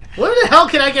out. Where the hell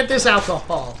can I get this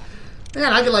alcohol?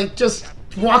 Man, I could like just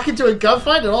walk into a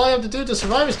gunfight and all I have to do to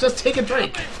survive is just take a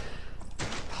drink.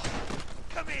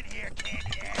 Come in here,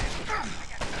 candy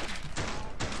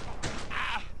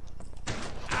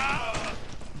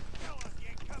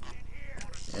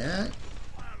Yeah. Get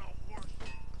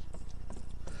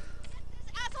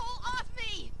this asshole off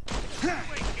me!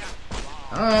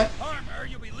 Alright. Armor,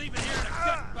 you'll be leaving here in a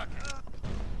gut bucket.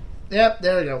 Yep,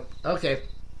 there we go. Okay.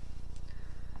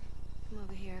 Come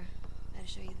over here. I'll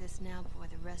show you this now before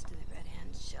the rest of the red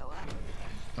hands show up.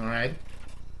 Alright.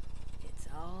 It's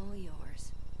all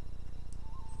yours.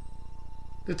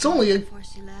 It's only a... Before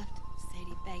she left,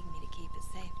 Sadie begged me to keep it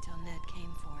safe till Ned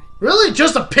came for it. Really?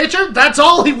 Just a picture? That's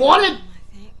all he wanted?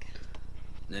 I think.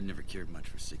 Ned never cared much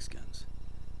for 6 guns.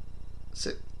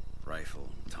 Rifle,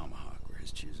 tomahawk were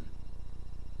his choosing.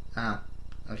 Ah,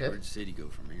 okay. Where'd Sadie go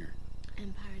from here?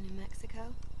 Empire, New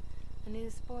Mexico. A new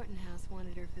sporting house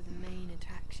wanted her for the main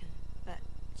attraction, but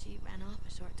she ran off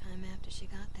a short time after she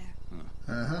got there.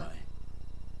 Huh. Uh-huh. Why?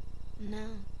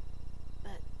 No,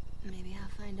 but maybe I'll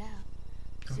find out.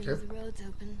 As soon as the road's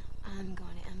open, I'm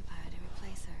going to Empire to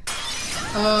replace her.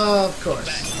 Of course.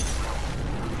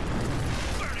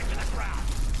 Burning to the ground.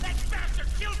 That bastard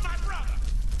killed my brother.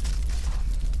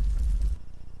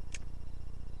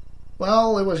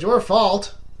 Well, it was your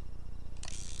fault.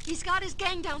 He's got his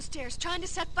gang downstairs, trying to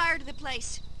set fire to the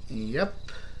place. Yep.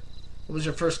 What was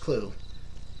your first clue?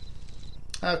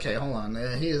 Okay, hold on.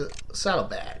 Here's a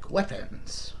saddlebag.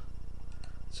 Weapons.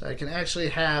 So I can actually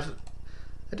have...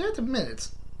 Adaptive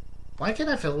minutes. Why can't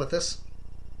I fill with this?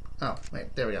 Oh,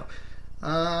 wait. There we go.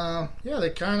 Yeah, they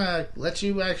kind of let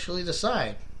you actually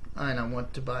decide. I know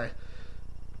what to buy.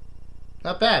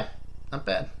 Not bad. Not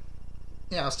bad.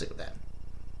 Yeah, I'll stick with that.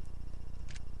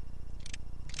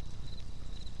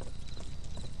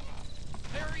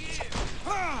 There he is.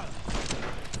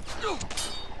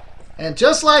 And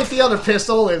just like the other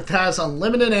pistol, it has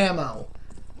unlimited ammo.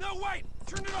 No, wait.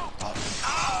 Turn it off.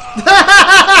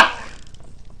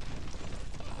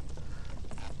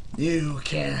 You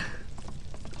can.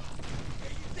 Where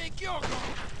you think you're going?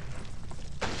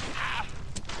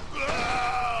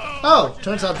 Oh,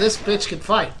 turns out this bitch can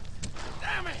fight.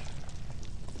 Damn it.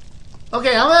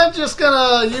 Okay, I'm just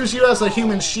gonna use you as a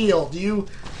human shield. You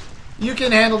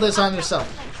can handle this on yourself.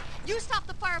 You stop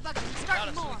the fire bucket and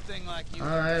start more.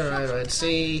 Alright.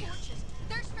 See.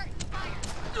 They're starting fire.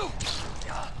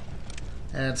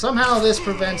 And somehow this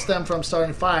prevents them from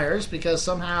starting fires because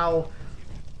somehow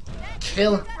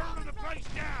kill. Burning the place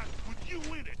down with you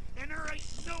in it, and there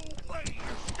ain't no way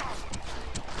you're stopping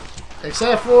it.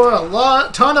 Except for a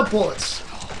ton of bullets.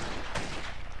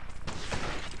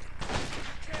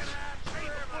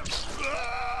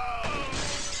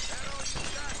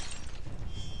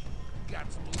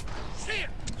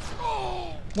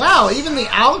 Wow, even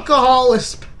the alcohol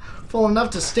is full enough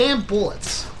to stand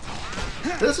bullets.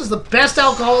 This is the best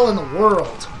alcohol in the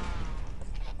world.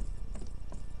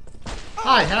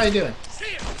 Hi, how you doing?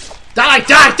 Die! Hey,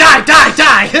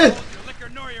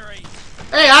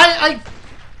 I...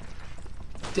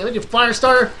 Damn it, you fire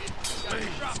starter!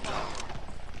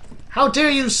 How dare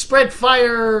you spread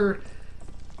fire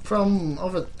from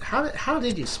over... How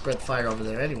did you spread fire over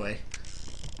there anyway?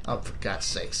 Oh, for God's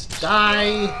sakes.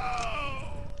 Die!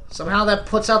 Somehow that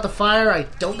puts out the fire. I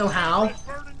don't know how.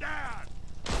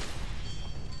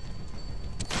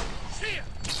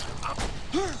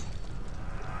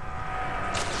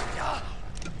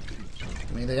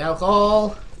 Give me the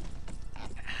alcohol.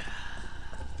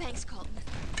 Thanks, Colton.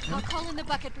 I'll call in the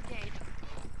bucket brigade.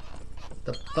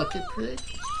 The bucket brigade?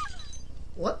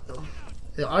 What?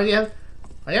 Are you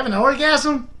having an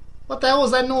orgasm? What the hell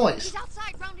was that noise? He's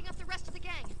outside rounding up the rest of the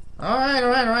gang. Alright.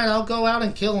 I'll go out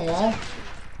and kill them all.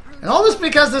 And all this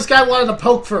because this guy wanted to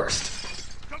poke first.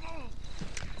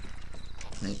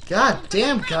 I mean,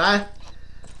 goddamn guy.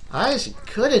 I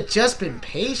could have just been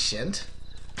patient.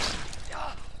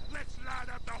 Let's light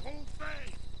up the whole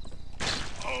thing.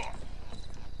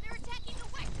 They're attacking the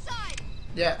west side.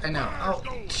 Yeah, I know. Oh,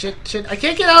 shit. I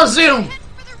can't get out of zoom.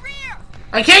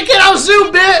 I can't get out of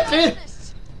zoom, bitch.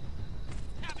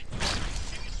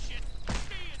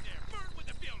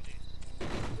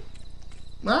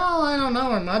 Well, I don't know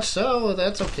her much, so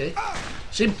that's okay.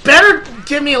 She better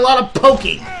give me a lot of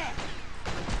poking.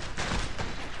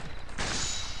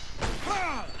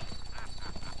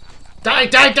 Die,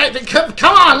 die, die!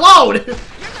 Come on, load! You're gonna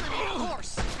need a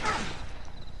horse.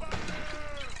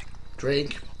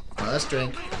 Drink. Oh, let's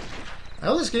drink. I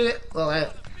always get it. Well,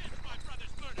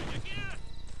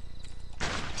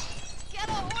 Get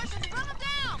a horse and run him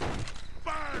down.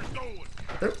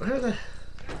 Where the...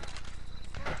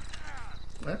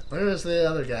 Where is the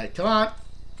other guy? Come on!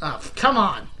 Oh, come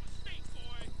on!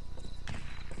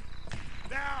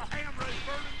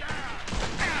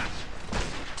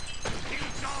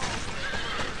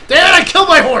 Damn it! I killed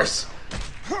my horse.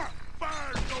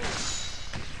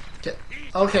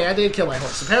 Okay, I did kill my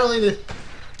horse. Apparently,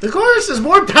 the horse is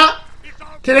more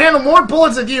can handle more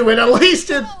bullets than you, and at least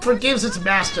it forgives its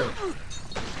master.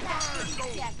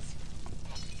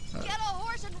 Get a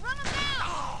horse and run him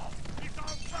down. He's on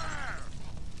fire.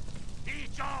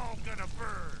 He's all gonna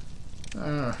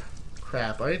burn.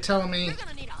 Crap. Are you telling me? You're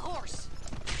gonna need a horse.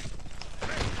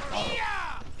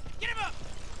 Yeah! Get him up!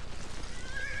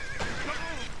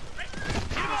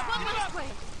 Come this way.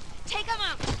 Take him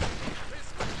out.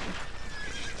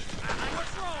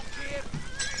 What's wrong, kid?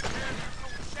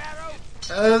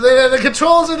 The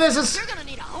controls in this is... You're gonna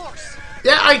need a horse.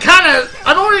 Yeah,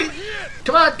 I'm already...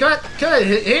 Come on.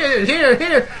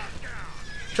 Here.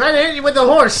 Trying to hit you with the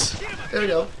horse. There we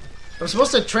go. I'm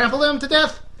supposed to trample them to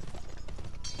death?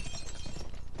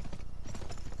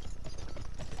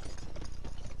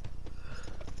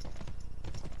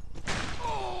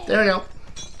 There we go.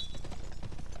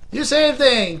 You same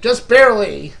thing, just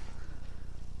barely.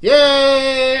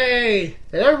 Yay!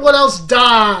 And everyone else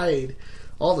died.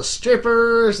 All the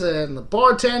strippers and the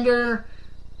bartender.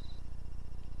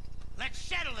 Let's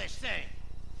settle this thing.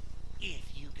 If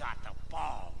you got the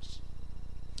balls.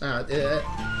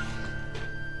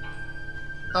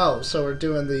 Oh, so we're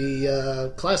doing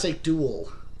the classic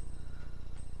duel.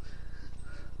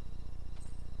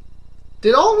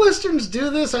 Did all westerns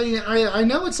do this? I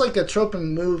know it's like a trope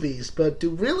in movies, but do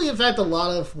really, in fact, a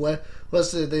lot of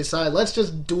westerns decide, let's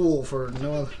just duel for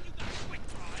no other...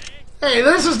 Hey,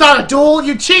 this is not a duel!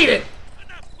 You cheated!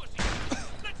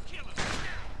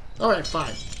 Alright,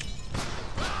 fine.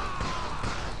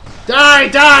 Die! He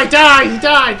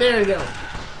died! There you go.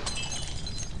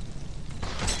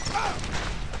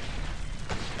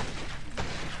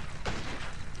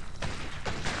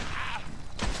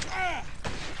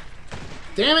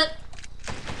 Damn it!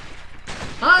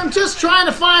 I'm just trying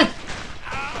to find...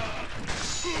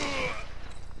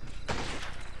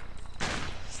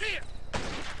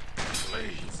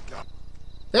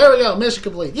 There we go, mission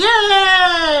complete.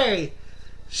 Yay!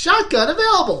 Shotgun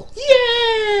available.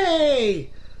 Yay!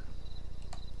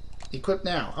 Equipped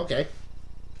now. Okay.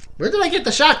 Where did I get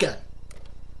the shotgun?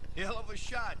 Hell of a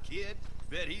shot, kid.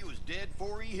 Bet he was dead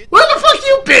before he hit. Where the fuck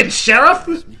you been, Sheriff?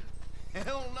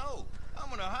 Hell no. I'm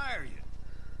gonna hire you.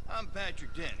 I'm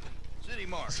Patrick Dent, City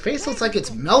Marshal. His face looks like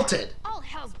it's melted. All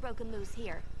hell's broken loose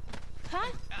here.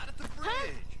 Huh? Out at the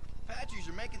bridge. Apaches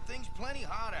are making things plenty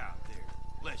hot out there.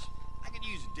 Listen, I could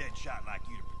use a dead shot like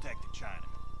you to protect the Chinaman.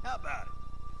 How about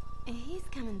it? He's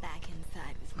coming back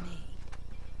inside with me.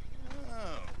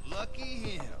 Oh, lucky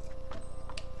him.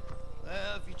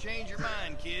 Well, if you change your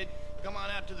mind, kid, come on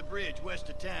out to the bridge west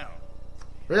of town.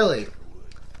 Really?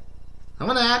 I'm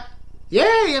gonna...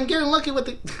 Yay! I'm getting lucky with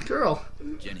the girl.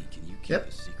 Jenny, can you keep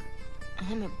a secret?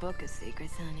 I'm a book of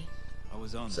secrets, honey. I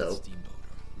was on that steamboat.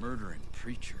 A murdering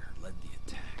preacher led the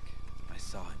attack. I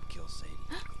saw him kill Sadie.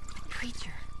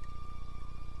 Preacher.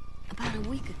 About a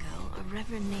week ago, a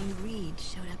reverend named Reed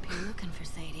showed up here looking for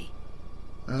Sadie.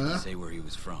 Did he say where he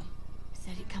was from?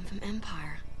 Said he'd come from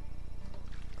Empire.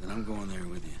 Then I'm going there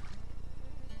with you.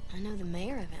 I know the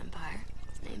mayor of Empire.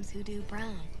 His name's Hoodoo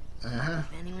Brown.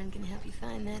 If anyone can help you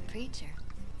find that preacher,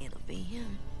 it'll be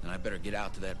him. Then I better get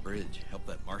out to that bridge. Help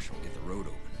that marshal get the road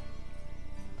open.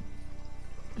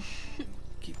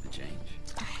 Keep the change.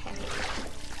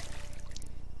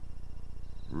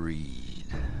 Reed.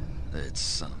 That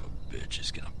son of a bitch is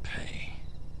gonna pay.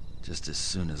 Just as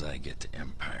soon as I get to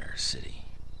Empire City.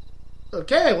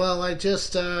 Okay, well, I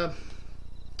just,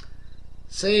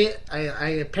 say, I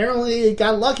apparently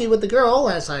got lucky with the girl,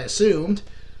 as I assumed.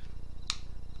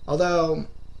 Although,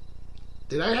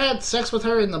 did I have sex with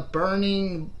her in the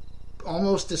burning,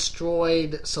 almost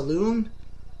destroyed saloon?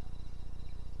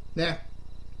 Nah.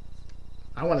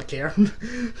 I want to care.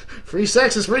 Free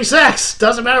sex is free sex.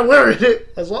 Doesn't matter where it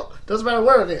is. Doesn't matter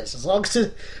where it is, as long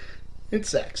as it's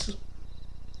sex.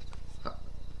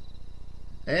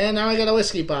 And now I got a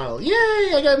whiskey bottle.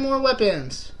 Yay! I got more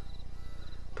weapons.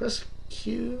 Press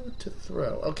Q to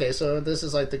throw. Okay, so this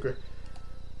is like the...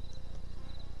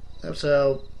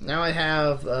 So, now I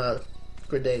have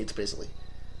grenades, basically.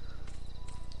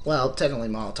 Well, technically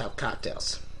Molotov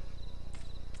cocktails.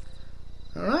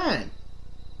 Alright.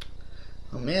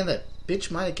 Oh man, that bitch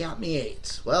might have got me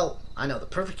AIDS. Well, I know the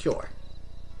perfect cure.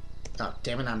 Oh,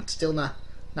 damn it, I'm still not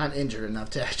injured enough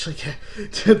to actually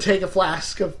to take a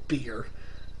flask of beer.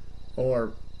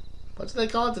 Or, what do they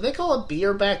call it? Did they call it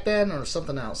beer back then or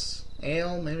something else?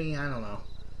 Ale, maybe? I don't know.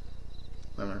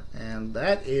 Whatever. And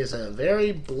that is a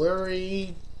very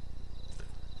blurry,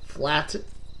 flat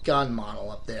gun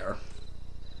model up there.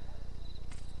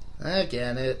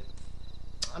 Again,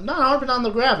 I'm not harping on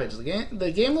the graphics.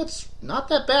 The game looks not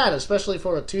that bad, especially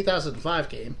for a 2005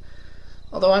 game.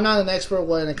 Although I'm not an expert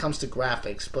when it comes to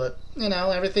graphics, but, you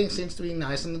know, everything seems to be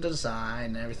nice in the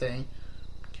design and everything.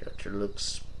 Character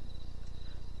looks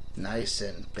nice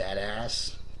and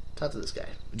badass. Talk to this guy.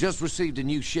 Just received a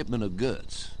new shipment of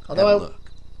goods. Although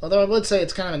I would say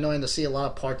it's kind of annoying to see a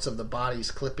lot of parts of the bodies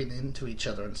clipping into each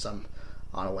other in some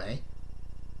odd way.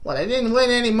 What, I didn't win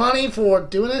any money for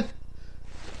doing it?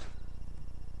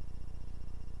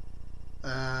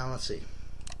 Let's see.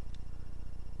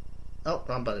 Oh,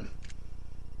 wrong button.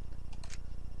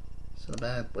 So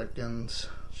bad, wet guns,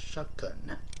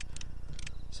 shotgun.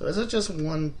 So is it just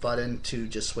one button to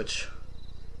just switch?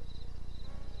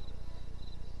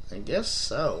 I guess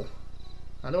so.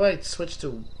 How do I switch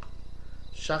to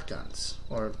shotguns?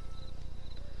 Or,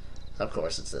 of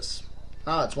course it's this.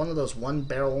 Ah, it's one of those one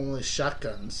barrel only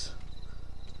shotguns.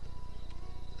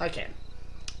 Okay.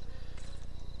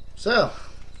 So,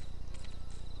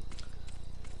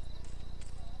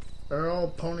 Earl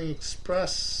Pony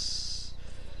Express.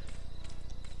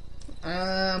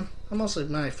 I mostly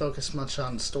might focus much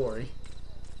on the story.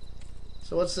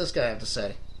 So what's this guy have to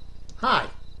say? Hi.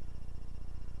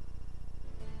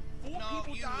 No,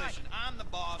 you listen. I'm the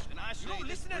boss, and I say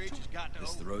this bridge has got to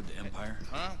Is the road to Empire?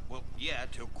 Huh? Well, yeah,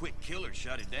 till quick killer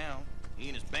shut it down. He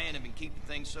and his band have been keeping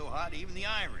things so hot, even the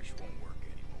Irish won't work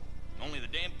anymore. Only the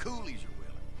damn coolies are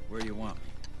willing. Where you want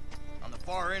me? On the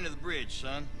far end of the bridge,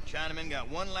 son. Chinamen got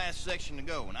one last section to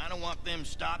go, and I don't want them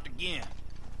stopped again.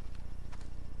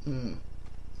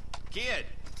 Kid,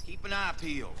 keep an eye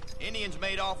peeled. Indians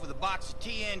made off with a box of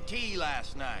TNT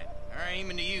last night. They're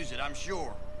aiming to use it, I'm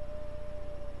sure.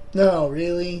 No,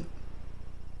 really?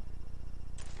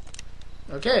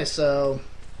 Okay, so...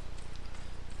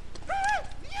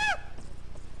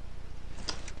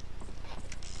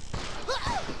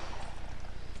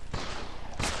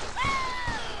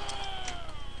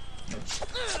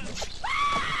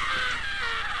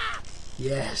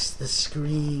 Yes, the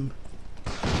scream.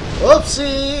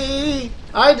 Whoopsie!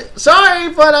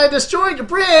 Sorry, but I destroyed your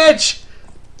bridge!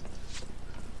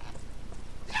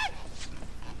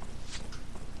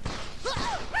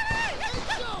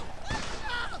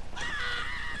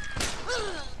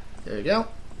 There you go.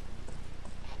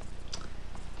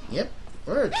 Yep,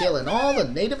 we're killing all the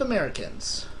Native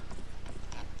Americans.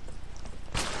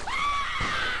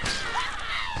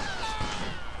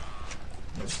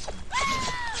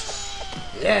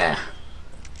 Yeah!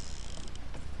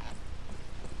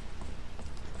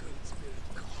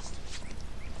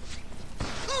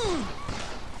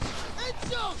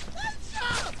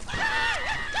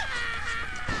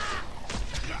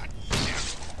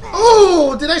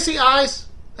 Oh, did I see eyes?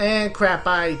 And crap,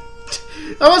 I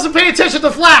wasn't paying attention to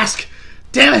the flask.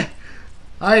 Damn it!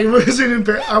 I wasn't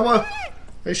in.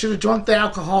 I should have drunk the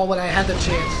alcohol when I had the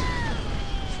chance.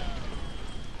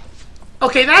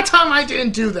 Okay, that time I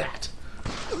didn't do that.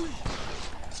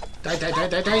 Die, die, die,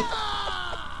 die, die.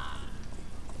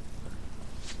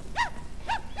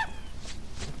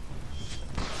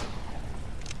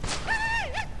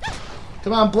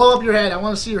 Come on, blow up your head. I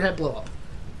want to see your head blow up.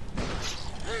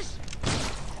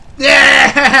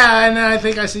 Yeah! And then I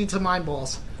think I see some mind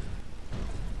balls.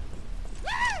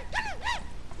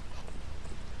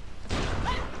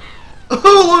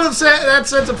 Oh, look at that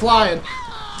sense of flying.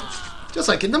 Just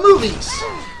like in the movies.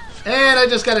 And I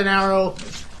just got an arrow.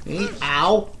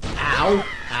 Ow. Ow.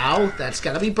 Ow. That's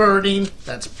gotta be burning.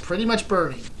 That's pretty much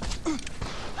burning.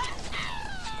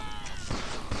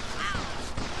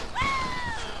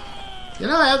 You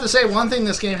know, I have to say, one thing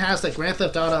this game has that Grand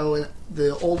Theft Auto,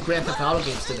 the old Grand Theft Auto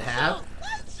games didn't have,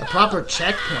 a proper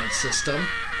checkpoint system.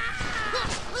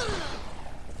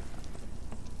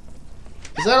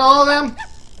 Is that all of them?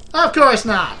 Of course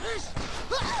not.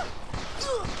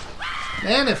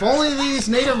 Man, if only these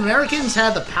Native Americans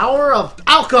had the power of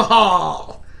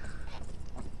alcohol.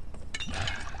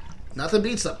 Nothing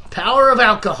beats the power of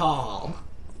alcohol.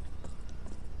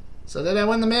 So did I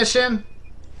win the mission?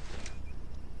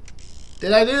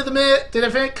 Did I do the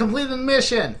did I complete the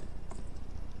mission?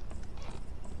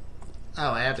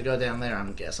 Oh, I have to go down there,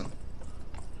 I'm guessing.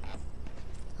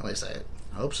 At least I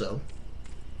hope so.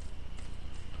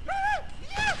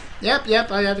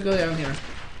 Yep, I have to go down here.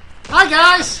 Hi,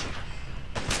 guys!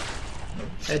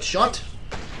 Headshot.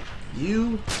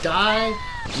 You die.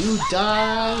 You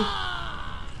die.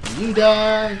 You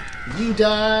die. You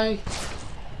die.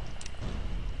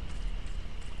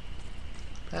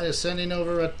 That is sending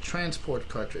over a transport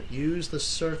cartridge. Use the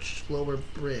search lower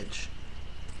bridge.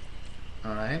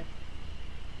 Alright.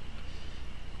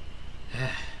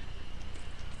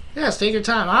 Yes, take your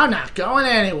time. I'm not going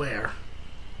anywhere.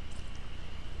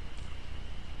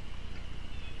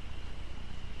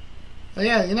 Oh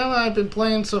yeah, you know what I've been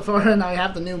playing so far, and I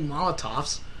have the new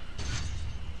Molotovs.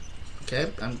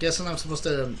 Okay, I'm guessing I'm supposed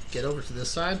to get over to this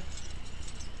side.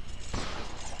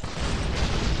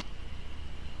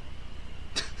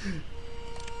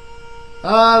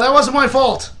 That wasn't my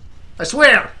fault. I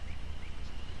swear.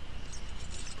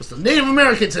 It was the Native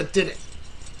Americans that did it.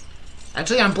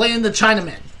 Actually, I'm blaming the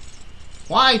Chinamen.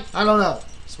 Why? I don't know.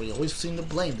 So we always seem to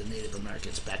blame the Native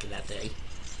Americans back in that day.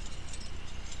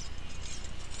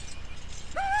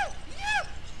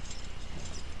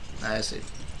 I see.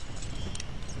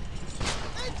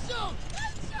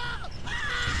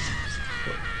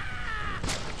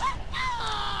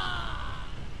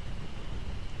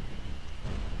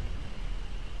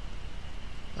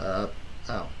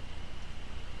 Oh.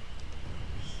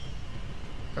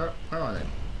 Where are they?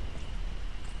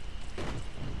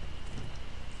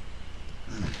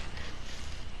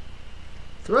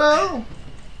 Throw!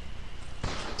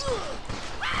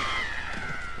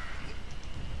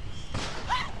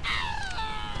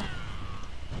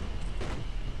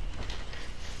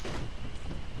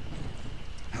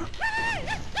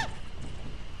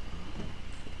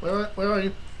 Where are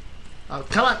you? Oh,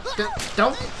 come on!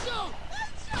 Don't!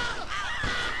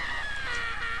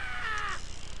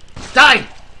 Die!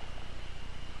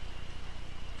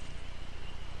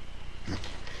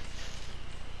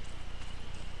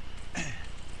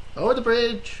 Over the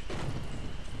bridge.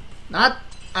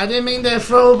 I didn't mean to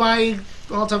throw my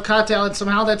Molotov cocktail, and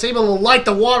somehow that's able to light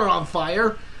the water on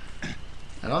fire.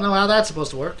 I don't know how that's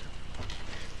supposed to work.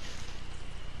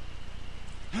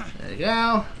 There you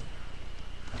go.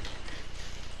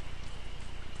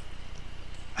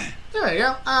 There you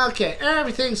go. Okay,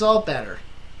 everything's all better.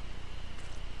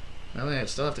 Really, I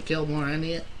still have to kill more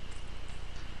Indians.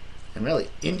 And really,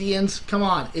 Indians? Come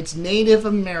on, it's Native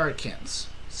Americans.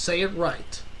 Say it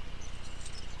right.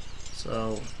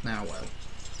 So, now what?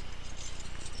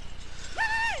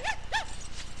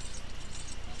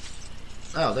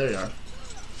 Oh, there you are.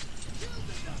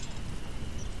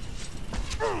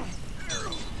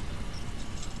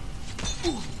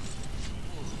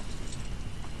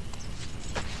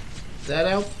 Is that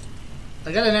out?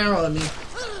 I got an arrow in me.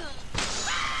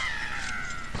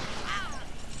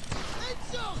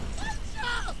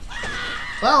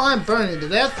 Well, I'm burning to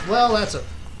death. Well, that's a...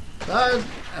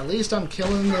 at least I'm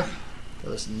killing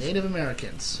those Native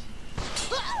Americans.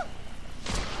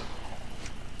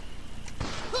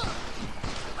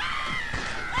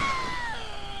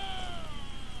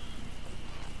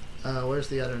 Where's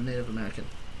the other Native American?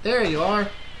 There you are.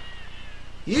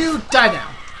 You die now.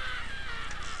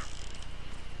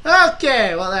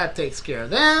 Okay, well that takes care of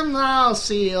them. I'll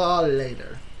see you all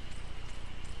later.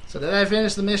 So did I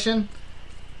finish the mission?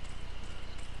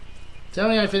 Tell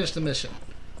me I finished the mission.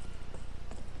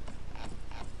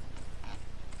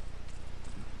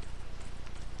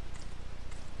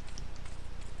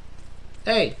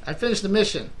 Hey, I finished the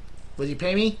mission. Will you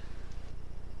pay me?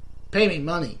 Pay me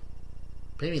money.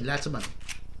 Pay me lots of money.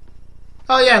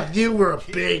 Oh yeah, you were a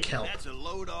big help. That's a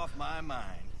load off my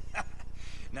mind.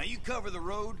 Now you cover the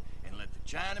road and let the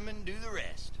Chinamen do the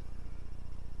rest.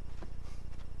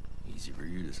 Easy for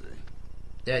you to say.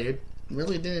 Yeah, you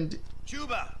really didn't...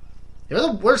 Chuba! You're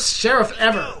the worst sheriff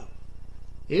ever.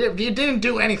 You didn't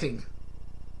do anything.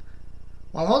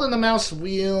 While holding the mouse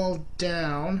wheel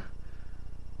down,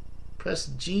 press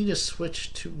G to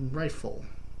switch to rifle.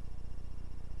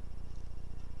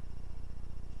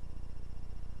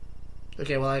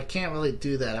 Okay, well I can't really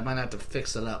do that. I might have to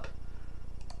fix it up.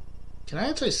 Can I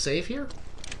actually save here?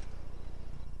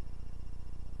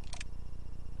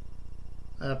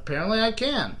 Apparently I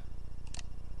can.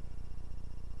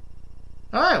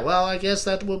 Alright, well I guess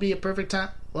that will be a perfect time.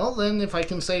 Well then, if I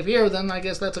can save here, then I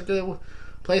guess that's a good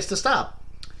place to stop.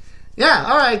 Yeah,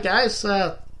 alright guys.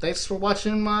 Thanks for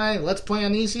watching my Let's Play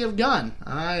on Easy of Gun.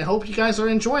 I hope you guys are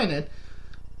enjoying it.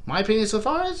 My opinion so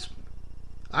far is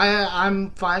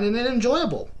I'm finding it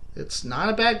enjoyable. It's not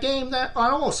a bad game at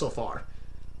all so far.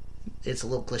 It's a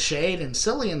little cliched and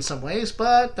silly in some ways,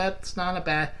 but that's not a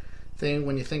bad thing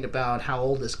when you think about how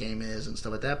old this game is and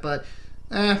stuff like that. But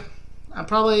I'm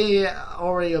probably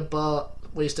already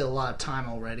wasted a lot of time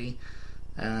already.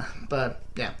 But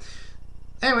yeah.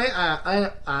 Anyway,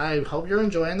 I hope you're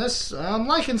enjoying this.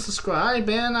 Like and subscribe,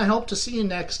 and I hope to see you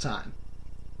next time.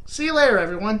 See you later,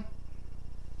 everyone.